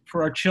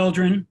 for our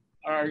children,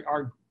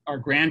 our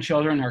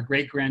grandchildren, our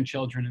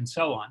great-grandchildren, and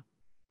so on.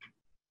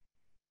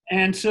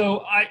 And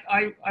so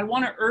I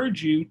want to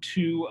urge you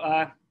to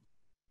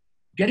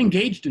get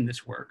engaged in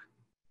this work.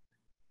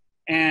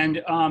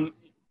 And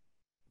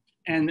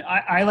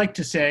I like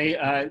to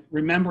say,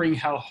 remembering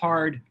how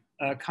hard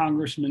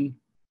Congressman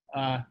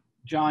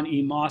John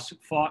E. Moss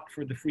fought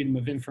for the Freedom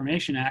of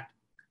Information Act,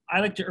 I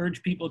like to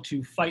urge people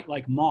to fight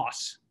like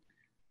Moss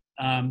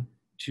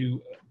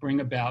to bring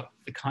about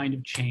the kind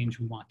of change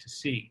we want to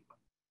see.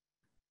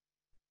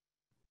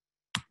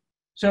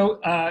 So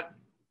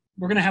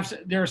we're going to have,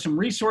 there are some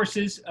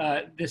resources.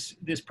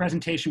 This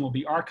presentation will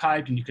be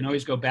archived, and you can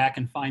always go back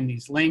and find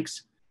these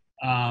links.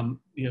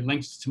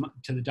 Links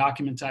to the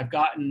documents I've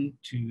gotten,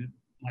 to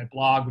my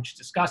blog, which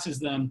discusses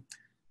them,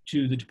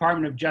 to the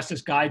Department of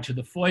Justice Guide to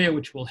the FOIA,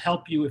 which will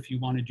help you if you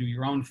want to do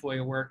your own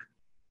FOIA work,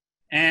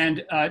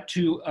 and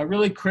to a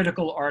really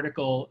critical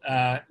article,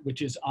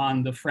 which is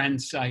on the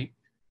Friends site,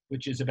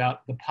 which is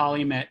about the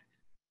polymet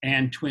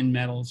and twin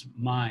metals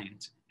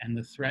mines and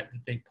the threat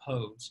that they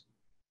pose.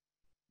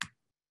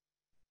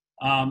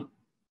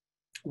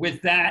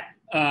 With that,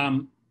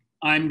 I'm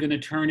going to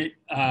turn it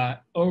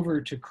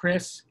over to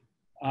Chris,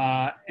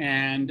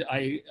 and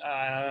I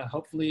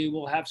hopefully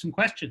will have some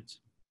questions.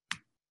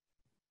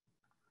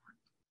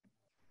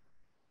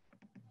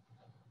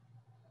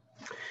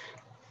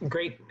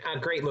 Great,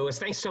 Louis.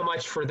 Thanks so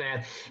much for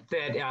that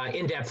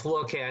in-depth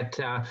look at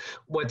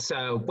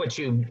what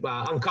you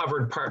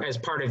uncovered as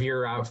part of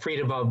your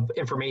Freedom of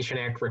Information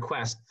Act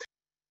request.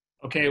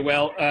 Okay,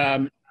 well,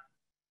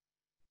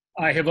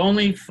 I have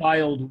only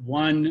filed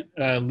one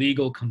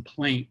legal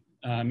complaint,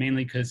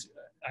 mainly because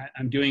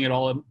I'm doing it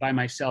all by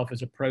myself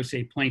as a pro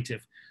se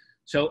plaintiff.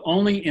 So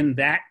only in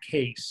that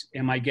case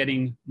am I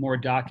getting more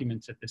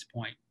documents at this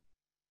point.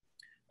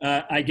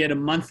 I get a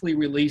monthly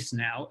release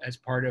now as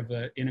part of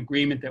an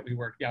agreement that we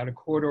worked out, a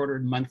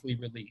court-ordered monthly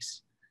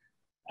release.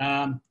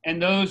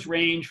 And those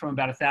range from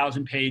about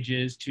 1,000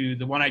 pages to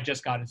the one I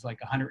just got is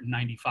like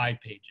 195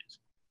 pages.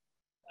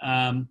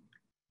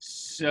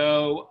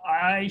 So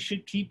I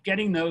should keep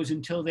getting those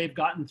until they've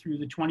gotten through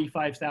the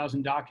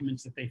 25,000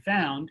 documents that they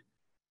found.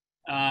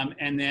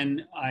 And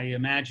then I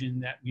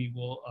imagine that we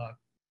will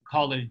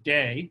call it a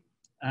day.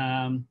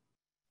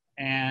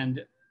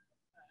 And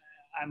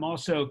I'm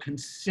also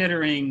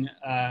considering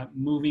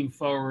moving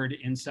forward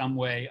in some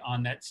way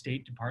on that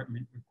State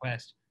Department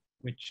request,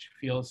 which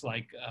feels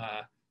like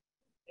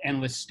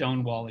endless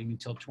stonewalling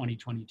until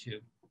 2022.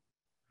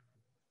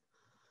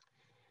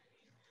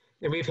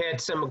 And we've had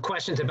some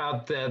questions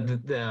about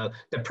the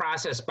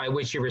process by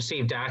which you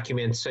receive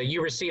documents. So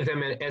you receive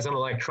them as an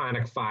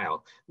electronic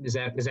file. Is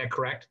that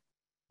correct?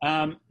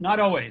 Not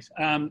always.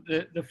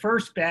 The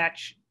first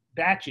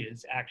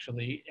batches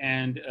actually,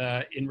 and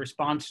in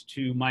response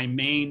to my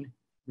main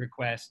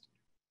request,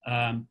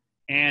 and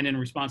in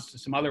response to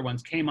some other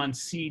ones, came on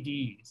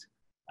CDs.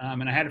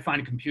 And I had to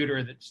find a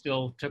computer that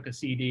still took a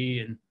CD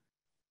and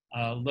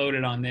load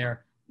it on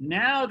there.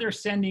 Now they're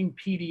sending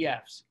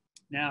PDFs.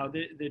 Now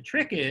the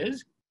trick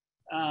is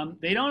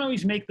they don't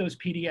always make those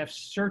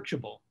PDFs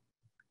searchable.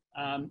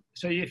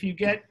 So if you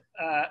get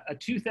a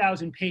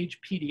 2,000 page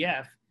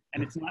PDF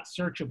and it's not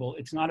searchable,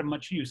 it's not of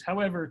much use.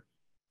 However,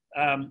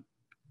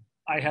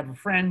 I have a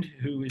friend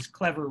who is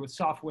clever with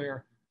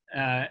software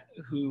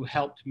who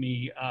helped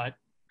me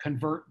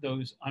convert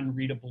those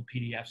unreadable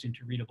PDFs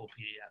into readable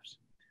PDFs.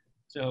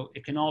 So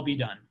it can all be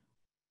done.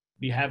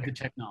 We have the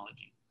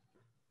technology.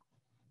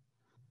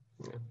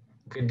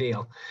 Good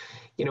deal.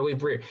 You know,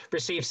 we've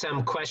received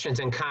some questions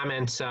and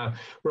comments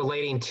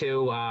relating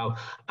to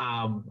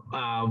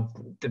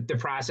the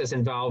process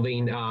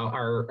involving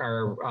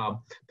our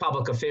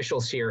public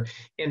officials here.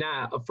 And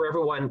for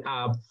everyone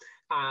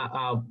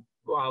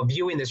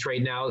viewing this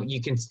right now, you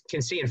can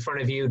see in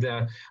front of you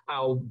the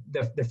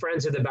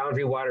Friends of the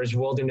Boundary Waters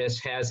Wilderness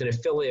has an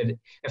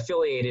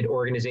affiliated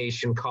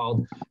organization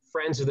called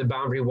Friends of the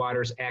Boundary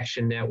Waters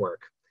Action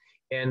Network.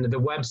 And the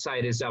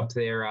website is up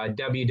there,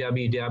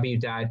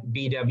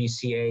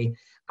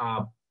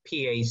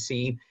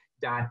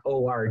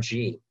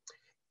 www.bwcapac.org.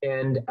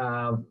 And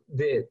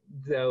the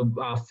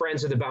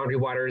Friends of the Boundary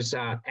Waters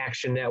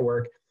Action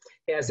Network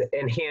has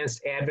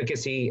enhanced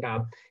advocacy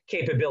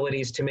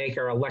capabilities to make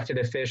our elected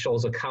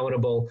officials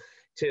accountable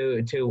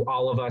to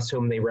all of us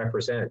whom they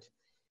represent.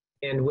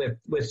 And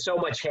with so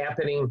much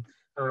happening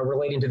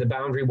relating to the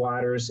boundary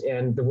waters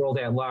and the world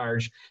at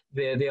large,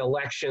 the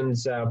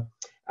elections,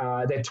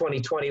 that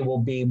 2020 will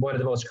be one of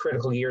the most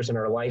critical years in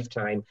our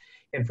lifetime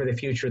and for the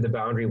future of the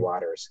boundary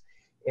waters.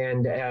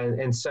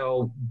 And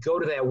so go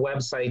to that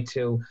website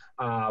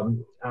at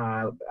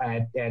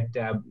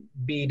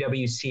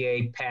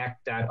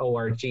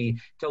bwcapac.org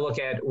to look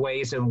at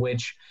ways in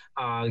which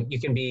you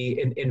can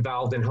be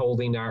involved in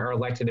holding our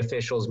elected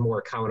officials more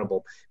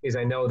accountable. Because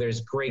I know there's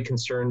great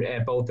concern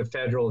at both the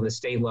federal and the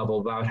state level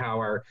about how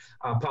our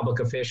public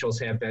officials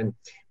have been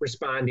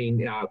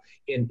responding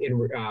in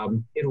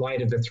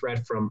light of the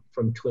threat from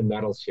twin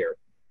metals here.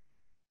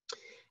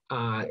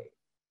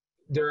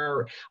 There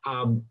are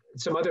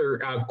some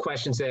other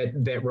questions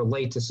that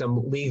relate to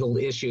some legal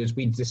issues.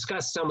 We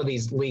discussed some of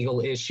these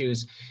legal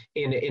issues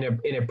in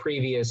a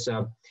previous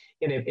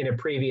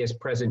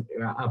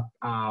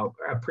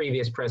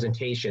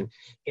presentation,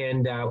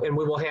 and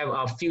we will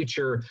have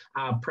future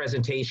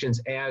presentations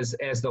as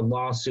the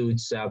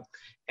lawsuits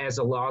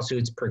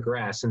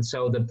progress. And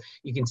so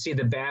you can see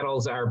the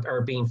battles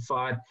are being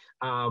fought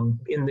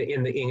in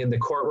the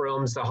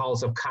courtrooms, the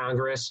halls of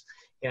Congress,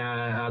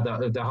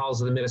 the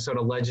halls of the Minnesota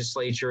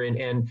legislature,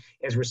 and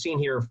as we're seeing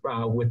here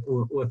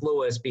with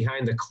Lewis,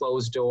 behind the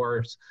closed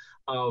doors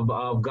of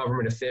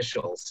government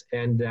officials.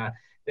 And that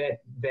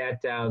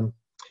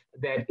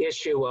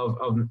issue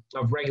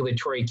of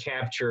regulatory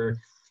capture,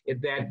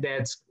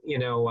 there's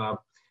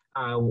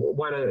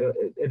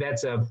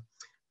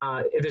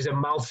a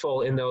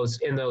mouthful in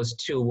those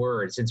two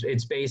words.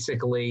 It's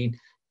basically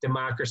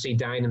democracy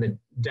dying in the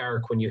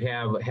dark when you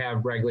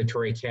have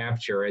regulatory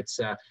capture.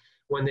 It's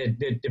when the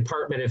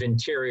Department of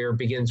Interior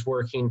begins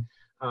working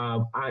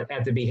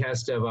at the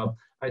behest of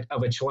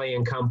a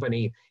Chilean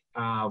company,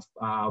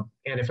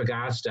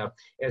 Antofagasta,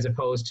 as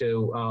opposed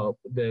to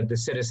the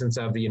citizens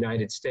of the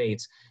United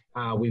States,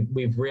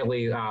 we've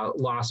really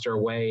lost our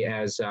way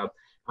as a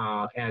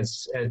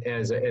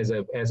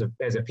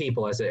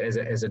people, as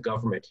a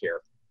government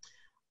here.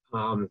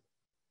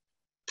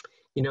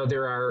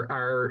 There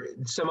are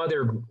some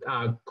other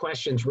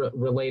questions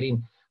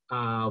relating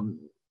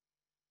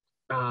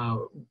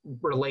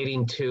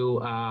to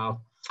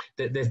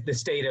the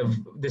state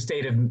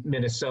of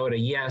Minnesota.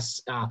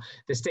 Yes,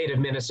 the state of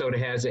Minnesota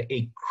has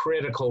a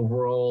critical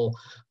role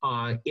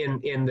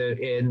in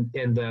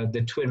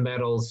the twin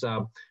metals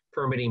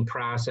permitting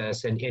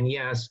process, and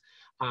yes,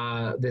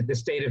 the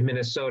state of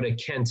Minnesota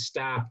can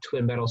stop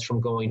twin metals from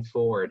going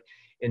forward.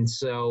 And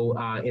so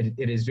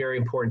it is very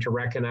important to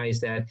recognize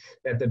that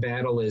the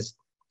battle is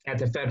at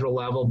the federal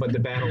level, but the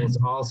battle is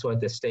also at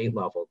the state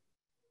level.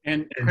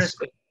 And Chris,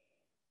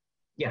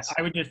 yes,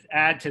 I would just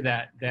add to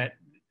that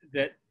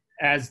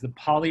as the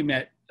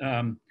PolyMet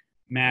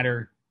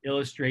matter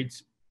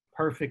illustrates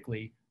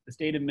perfectly, the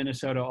state of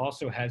Minnesota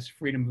also has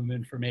freedom of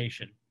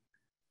information.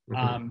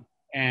 Mm-hmm.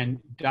 And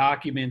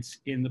documents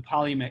in the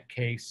PolyMet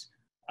case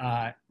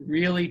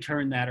really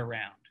turn that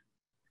around.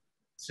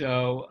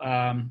 So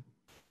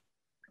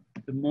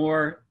the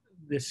more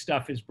this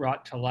stuff is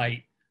brought to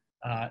light,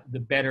 the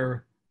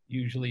better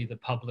usually the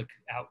public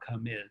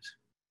outcome is.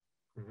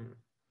 Mm-hmm.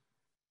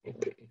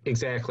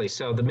 Exactly.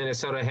 So the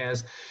Minnesota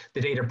has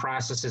the Data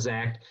Processes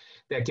Act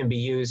that can be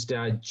used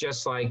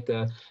just like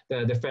the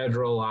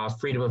federal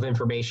Freedom of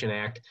Information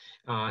Act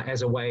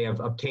as a way of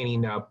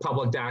obtaining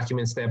public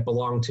documents that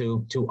belong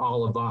to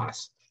all of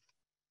us.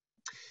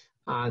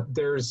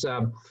 There's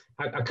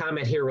a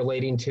comment here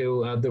relating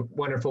to the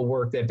wonderful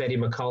work that Betty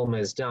McCollum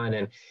has done.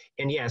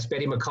 And yes,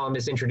 Betty McCollum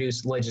has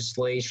introduced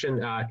legislation,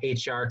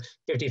 HR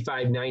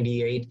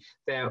 5598,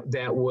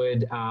 that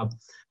would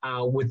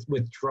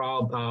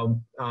withdraw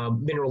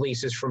mineral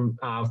leases from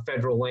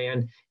federal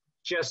land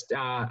just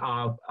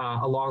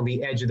along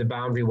the edge of the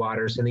boundary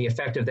waters. And the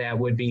effect of that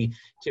would be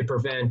to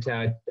prevent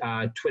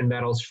twin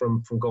metals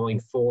from going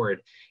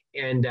forward.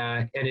 And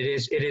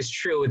it is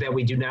true that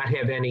we do not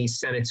have any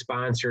Senate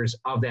sponsors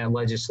of that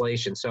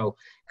legislation. So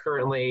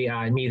currently,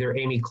 neither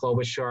Amy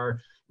Klobuchar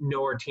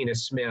nor Tina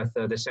Smith,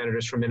 the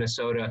senators from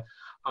Minnesota,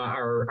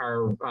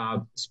 are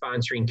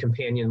sponsoring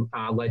companion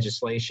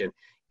legislation.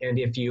 And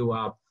if you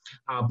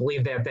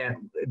believe that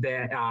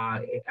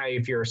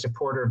if you're a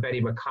supporter of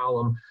Betty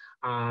McCollum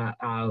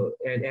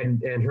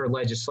and her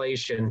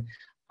legislation,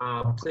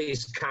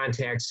 please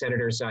contact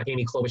Senators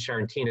Amy Klobuchar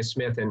and Tina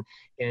Smith and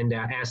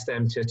ask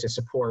them to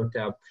support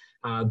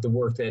the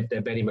work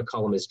that Betty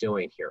McCollum is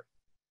doing here.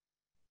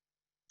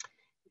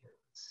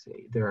 Let's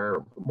see, there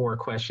are more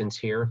questions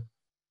here.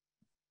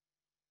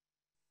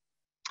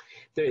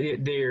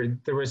 There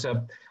was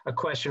a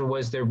question,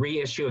 was the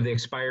reissue of the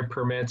expired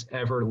permits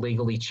ever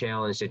legally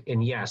challenged?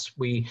 And yes,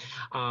 we,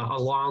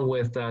 along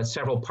with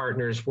several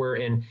partners, were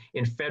in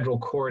federal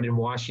court in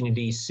Washington,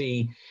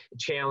 D.C.,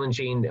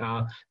 challenging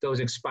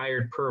those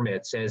expired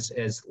permits.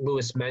 As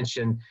Louis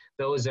mentioned,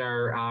 those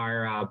are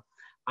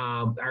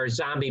our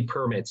zombie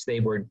permits. They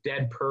were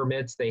dead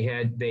permits. They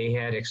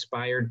had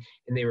expired,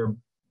 and they were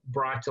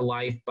brought to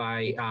life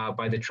by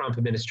the Trump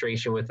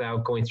administration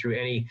without going through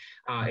any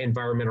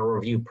environmental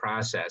review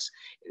process.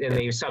 And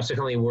they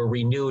subsequently were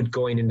renewed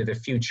going into the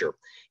future.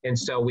 And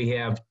so we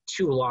have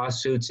 2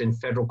 lawsuits in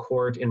federal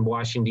court in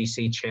Washington,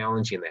 D.C.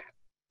 challenging that.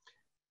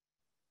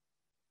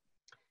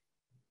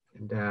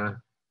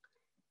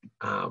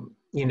 And,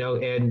 you know,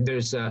 and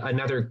there's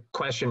another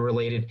question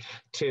related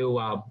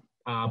to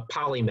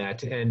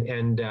Polymet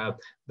and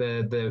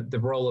the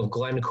role of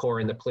Glencore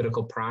in the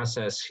political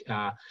process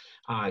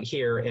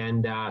here,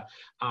 and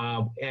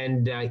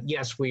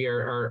yes, we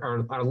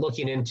are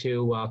looking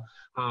into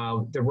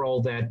the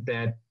role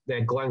that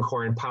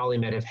Glencore and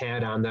Polymet have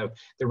had on the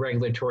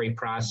regulatory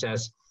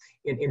process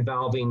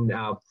involving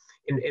the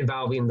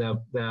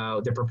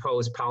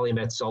proposed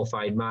Polymet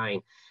sulfide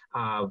mine.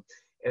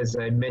 As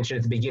I mentioned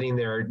at the beginning,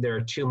 there are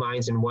 2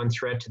 mines and 1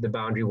 threat to the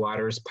boundary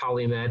waters.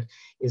 Polymet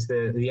is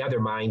the other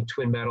mine.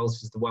 Twin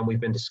Metals is the one we've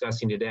been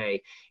discussing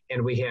today.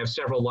 And we have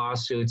several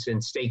lawsuits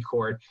in state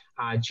court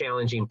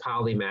challenging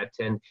Polymet.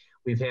 And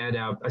we've had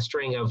a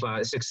string of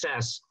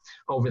success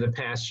over the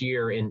past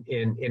year in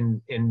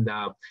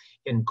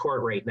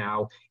court right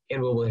now.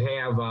 And we will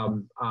have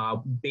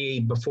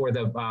be before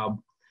the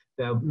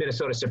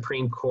Minnesota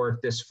Supreme Court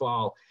this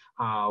fall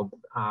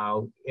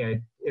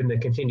in the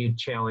continued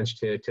challenge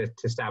to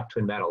stop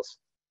twin metals.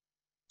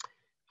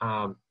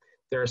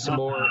 There are some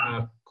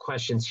more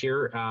questions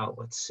here.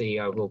 Let's see,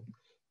 I will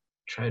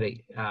try to,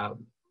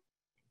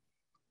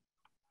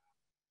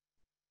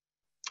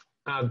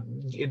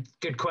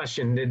 good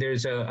question.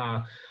 There's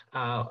a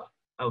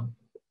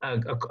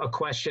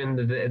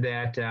question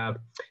that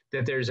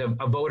there's a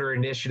voter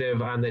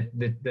initiative on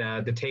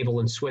the table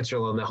in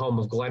Switzerland, the home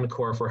of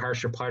Glencore, for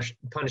harsher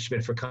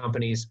punishment for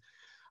companies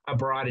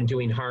abroad and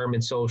doing harm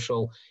and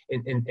social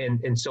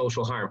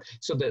harm.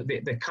 So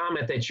the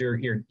comment that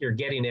you're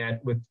getting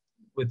at with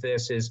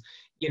this is,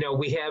 you know,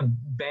 we have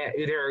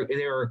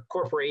there are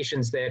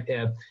corporations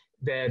that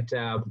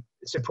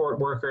support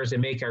workers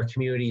and make our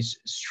communities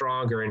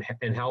stronger and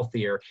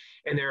healthier,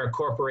 and there are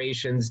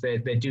corporations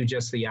that do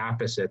just the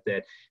opposite,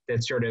 that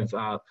sort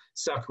of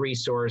suck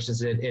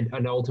resources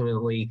and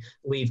ultimately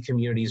leave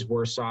communities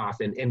worse off,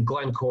 and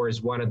Glencore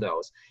is one of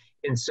those.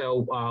 And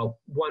so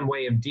one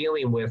way of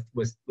dealing with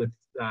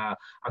a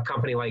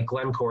company like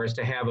Glencore is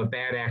to have a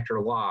bad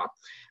actor law.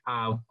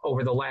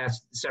 Over the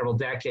last several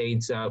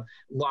decades,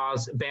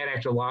 bad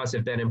actor laws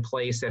have been in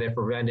place that have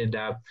prevented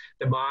the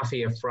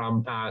mafia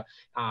from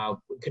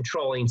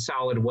controlling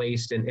solid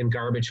waste and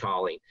garbage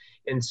hauling.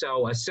 And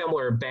so a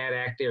similar bad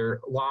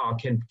actor law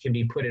can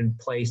be put in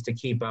place to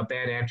keep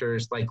bad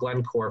actors like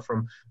Glencore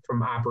from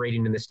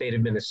operating in the state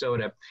of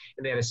Minnesota.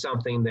 And that is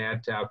something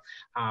that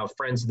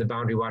Friends of the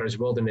Boundary Waters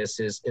Wilderness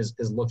is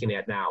looking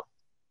at now.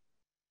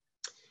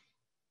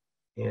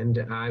 And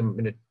I'm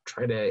going to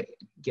try to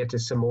get to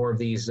some more of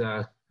these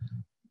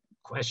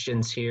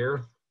questions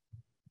here.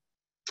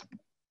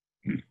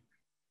 You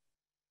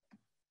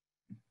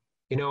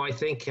know, I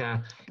think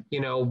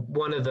you know,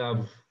 one of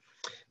the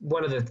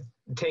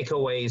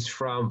takeaways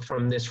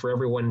from this for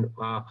everyone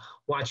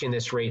watching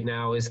this right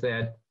now is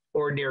that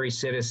ordinary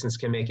citizens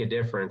can make a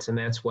difference, and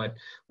that's what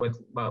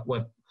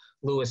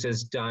Louis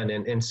has done.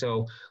 And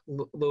so,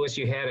 Louis,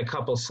 you had a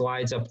couple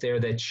slides up there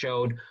that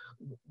showed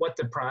what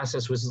the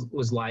process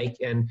was like,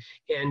 and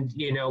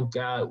you know,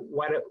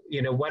 why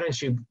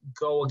don't you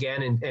go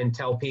again and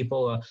tell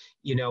people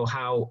you know,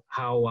 how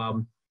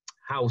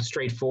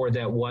straightforward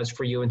that was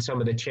for you and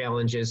some of the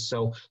challenges,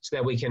 so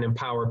that we can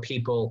empower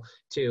people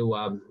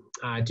to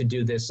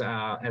do this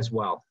as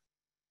well.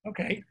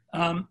 Okay.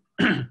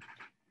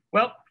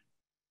 Well,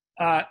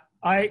 I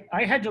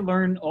had to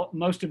learn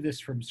most of this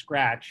from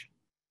scratch,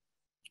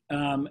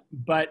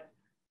 but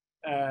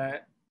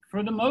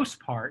for the most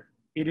part,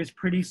 it is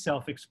pretty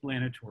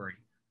self-explanatory.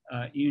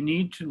 You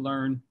need to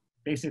learn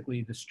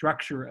basically the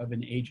structure of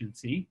an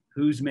agency,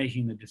 who's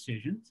making the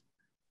decisions.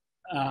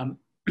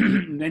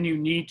 Then you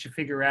need to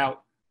figure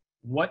out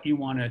what you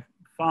want to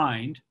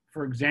find.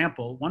 For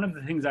example, one of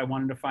the things I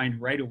wanted to find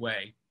right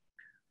away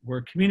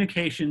were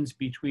communications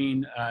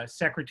between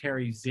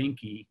Secretary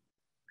Zinke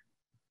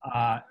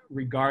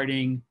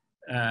regarding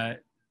the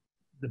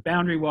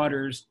boundary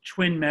waters,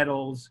 twin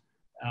metals,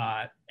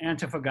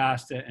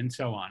 Antofagasta, and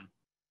so on.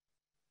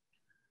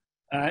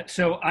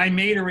 So I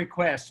made a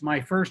request. My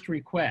first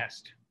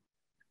request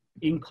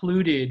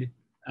included,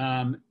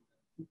 I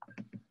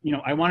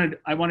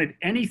wanted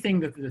anything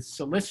that the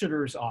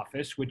solicitor's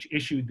office, which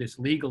issued this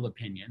legal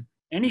opinion,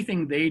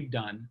 anything they'd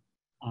done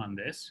on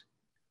this,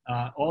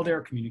 all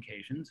their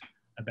communications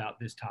about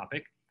this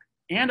topic,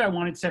 and I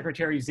wanted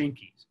Secretary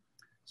Zinke's.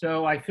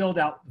 So I filled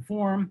out the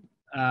form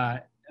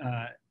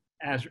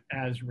as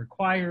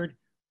required,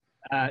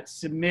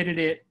 submitted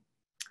it,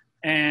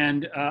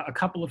 and a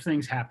couple of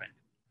things happened.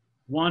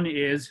 One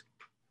is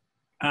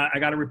I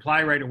got a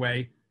reply right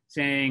away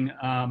saying,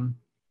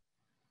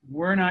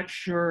 we're not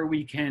sure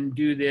we can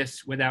do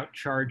this without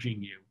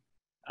charging you.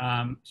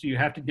 So you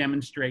have to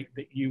demonstrate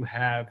that you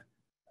have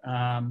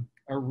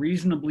a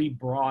reasonably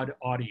broad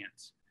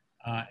audience.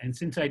 And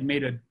since I'd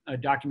made a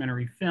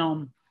documentary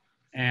film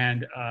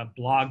and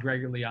blogged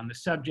regularly on the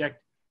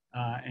subject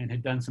and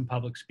had done some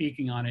public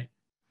speaking on it,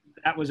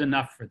 that was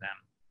enough for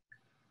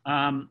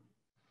them.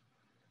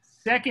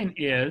 Second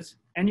is,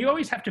 and you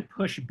always have to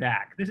push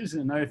back. This is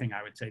another thing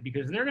I would say,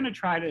 because they're going to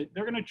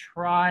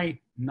try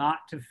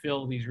not to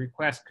fill these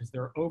requests because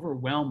they're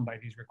overwhelmed by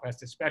these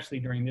requests, especially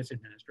during this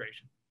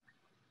administration.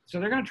 So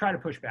they're going to try to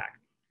push back.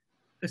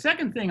 The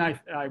second thing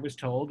I was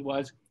told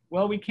was,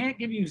 well, we can't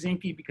give you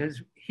Zinke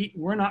because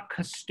we're not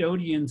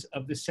custodians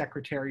of the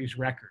secretary's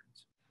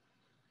records.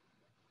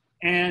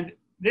 And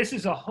this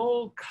is a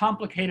whole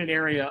complicated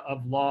area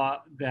of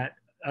law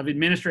of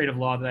administrative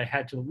law that I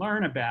had to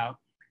learn about.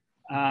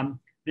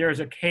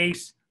 There's a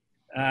case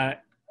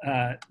that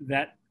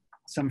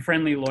some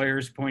friendly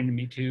lawyers pointed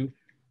me to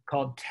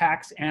called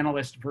Tax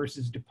Analyst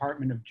versus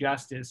Department of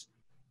Justice,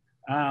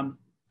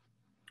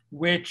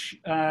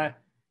 which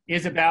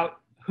is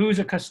about who's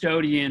a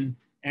custodian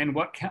and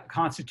what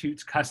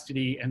constitutes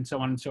custody and so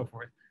on and so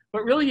forth.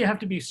 But really you have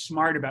to be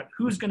smart about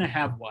who's gonna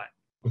have what.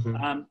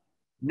 Mm-hmm.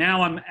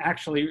 Now I'm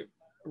actually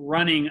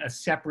running a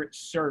separate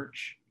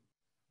search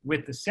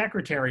with the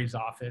secretary's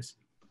office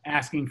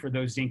asking for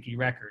those Zinke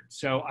records.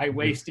 So I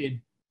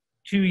wasted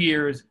 2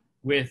 years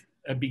with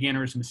a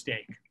beginner's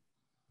mistake.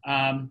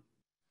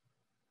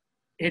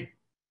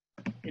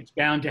 It's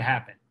bound to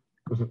happen.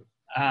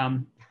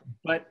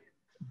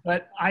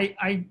 But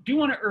I do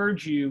want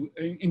to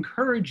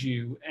encourage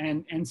you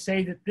and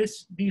say that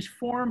these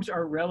forms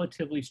are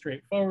relatively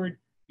straightforward.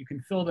 You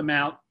can fill them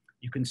out.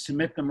 You can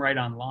submit them right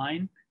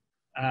online.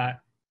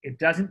 It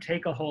doesn't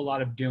take a whole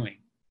lot of doing.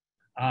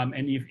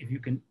 And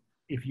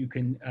if you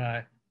can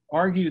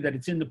argue that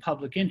it's in the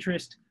public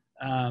interest,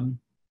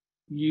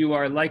 you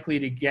are likely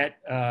to get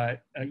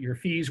your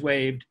fees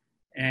waived,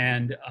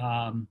 and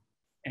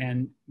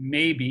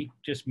maybe,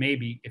 just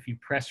maybe, if you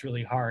press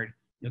really hard,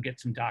 you'll get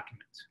some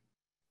documents.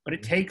 But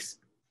it takes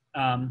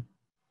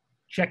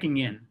checking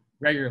in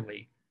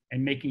regularly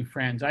and making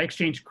friends. I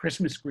exchanged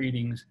Christmas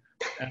greetings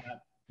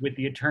with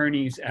the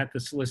attorneys at the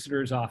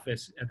solicitor's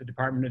office at the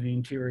Department of the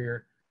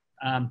Interior,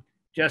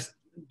 just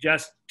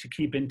to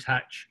keep in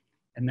touch.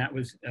 And that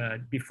was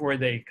before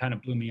they kind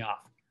of blew me off.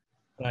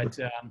 But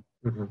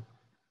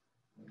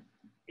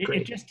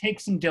it just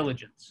takes some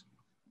diligence.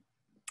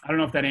 I don't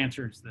know if that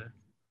answers the...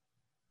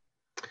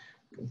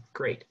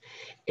 Great.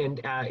 And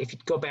if you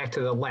go back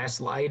to the last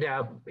slide,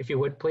 if you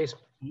would, please.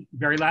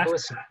 Very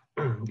last?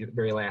 The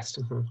very last.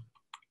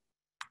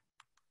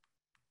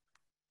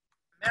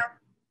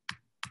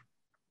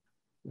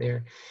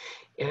 There.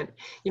 And,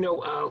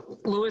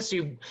 Louis,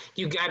 you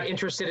got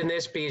interested in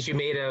this because you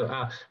made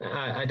a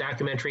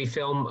documentary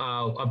film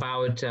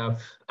about a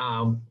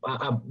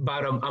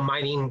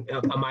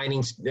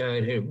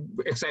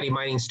exciting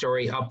mining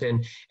story up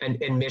in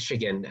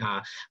Michigan. Do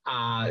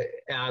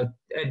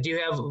you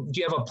have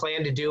a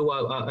plan to do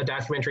a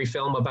documentary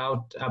film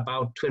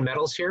about twin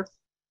metals here?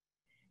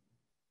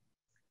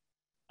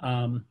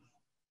 I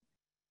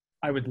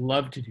would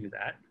love to do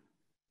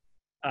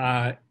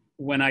that.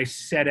 When I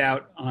set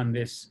out on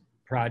this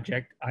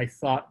project, I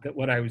thought that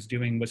what I was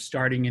doing was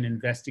starting an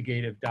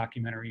investigative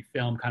documentary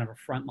film, kind of a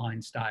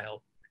frontline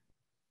style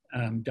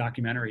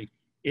documentary.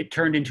 It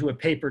turned into a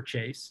paper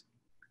chase.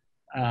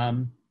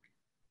 And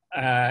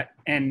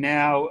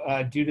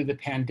now, due to the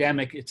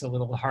pandemic, it's a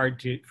little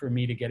hard for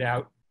me to get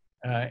out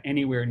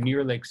anywhere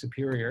near Lake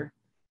Superior.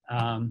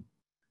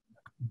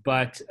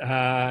 But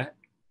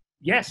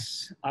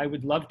yes, I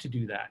would love to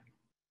do that.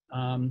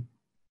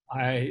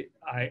 I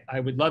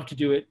would love to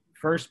do it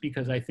first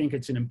because I think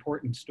it's an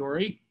important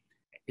story.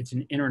 It's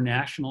an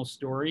international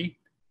story.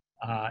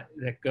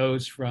 that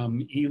goes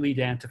from Ely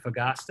to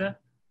Antofagasta.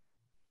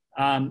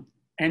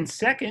 And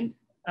second,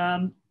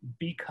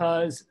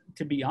 because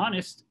to be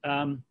honest,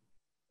 I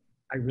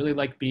really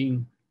like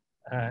being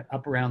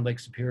up around Lake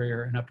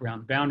Superior and up around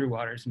the Boundary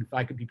Waters. And if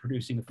I could be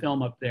producing a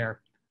film up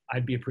there,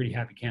 I'd be a pretty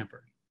happy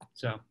camper.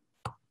 So.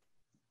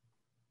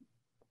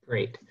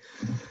 Great.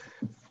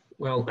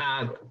 Well,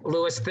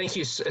 Louis, thank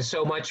you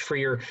so much for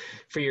your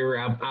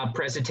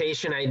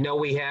presentation. I know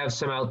we have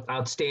some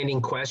outstanding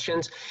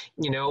questions.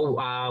 You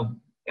know,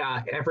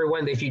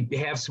 everyone, if you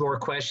have some more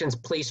questions,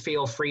 please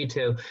feel free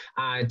to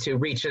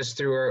reach us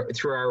through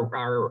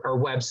our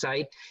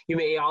website. You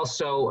may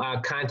also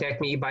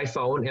contact me by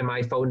phone, and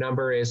my phone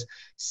number is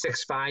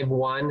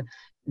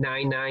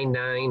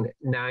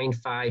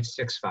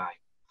 651-999-9565.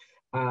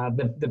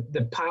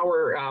 The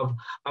power of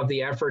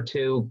the effort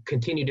to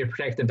continue to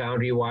protect the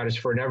boundary waters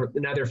for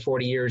another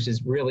 40 years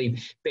is really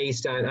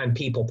based on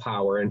people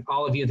power. And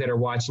all of you that are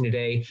watching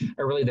today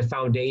are really the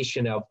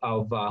foundation of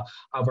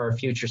our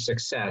future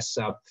success.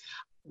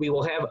 We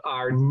will have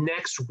our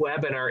next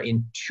webinar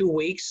in 2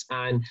 weeks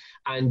on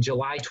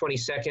July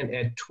 22nd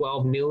at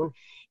 12 noon.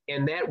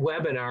 And that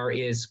webinar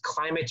is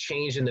Climate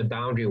Change in the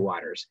Boundary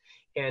Waters.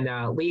 And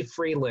Lee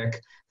Frelich,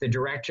 the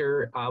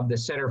director of the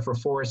Center for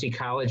Forest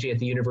Ecology at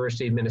the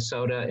University of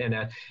Minnesota and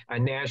a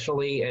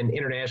nationally and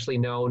internationally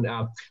known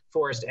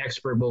forest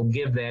expert, will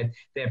give that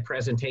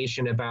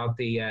presentation about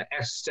the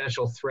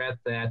existential threat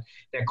that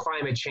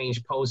climate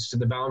change poses to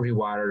the boundary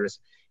waters,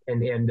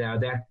 and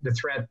that the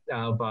threat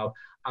of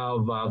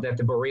that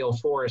the boreal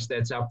forest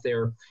that's up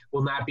there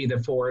will not be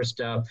the forest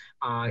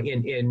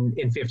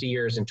in 50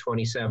 years in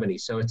 2070.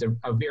 So it's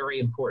a very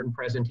important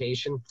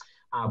presentation.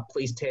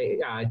 Please take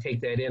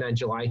that in on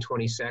July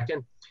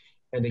 22nd.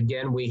 And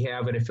again, we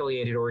have an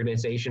affiliated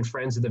organization,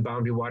 Friends of the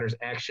Boundary Waters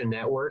Action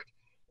Network,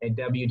 at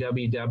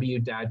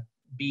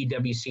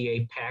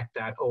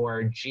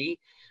www.bwcapac.org.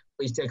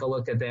 Please take a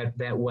look at that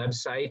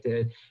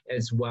website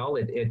as well.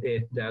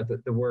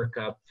 The work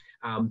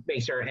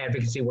makes our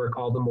advocacy work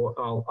all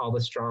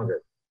the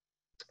stronger.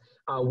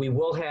 We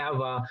will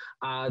have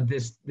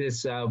this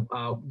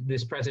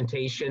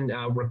presentation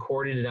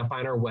recorded and up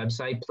on our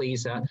website.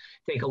 Please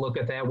take a look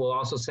at that. We'll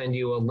also send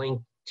you a link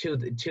to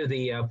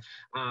the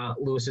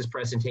Louis's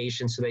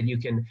presentation so that you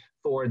can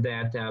forward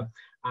that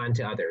on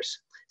to others.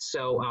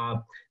 So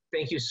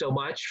thank you so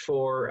much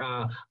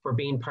for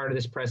being part of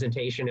this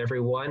presentation,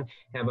 everyone.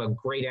 Have a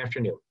great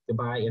afternoon.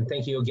 Goodbye, and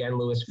thank you again,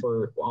 Louis,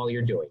 for all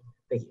you're doing.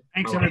 Thank you.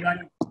 Thanks,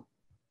 everybody.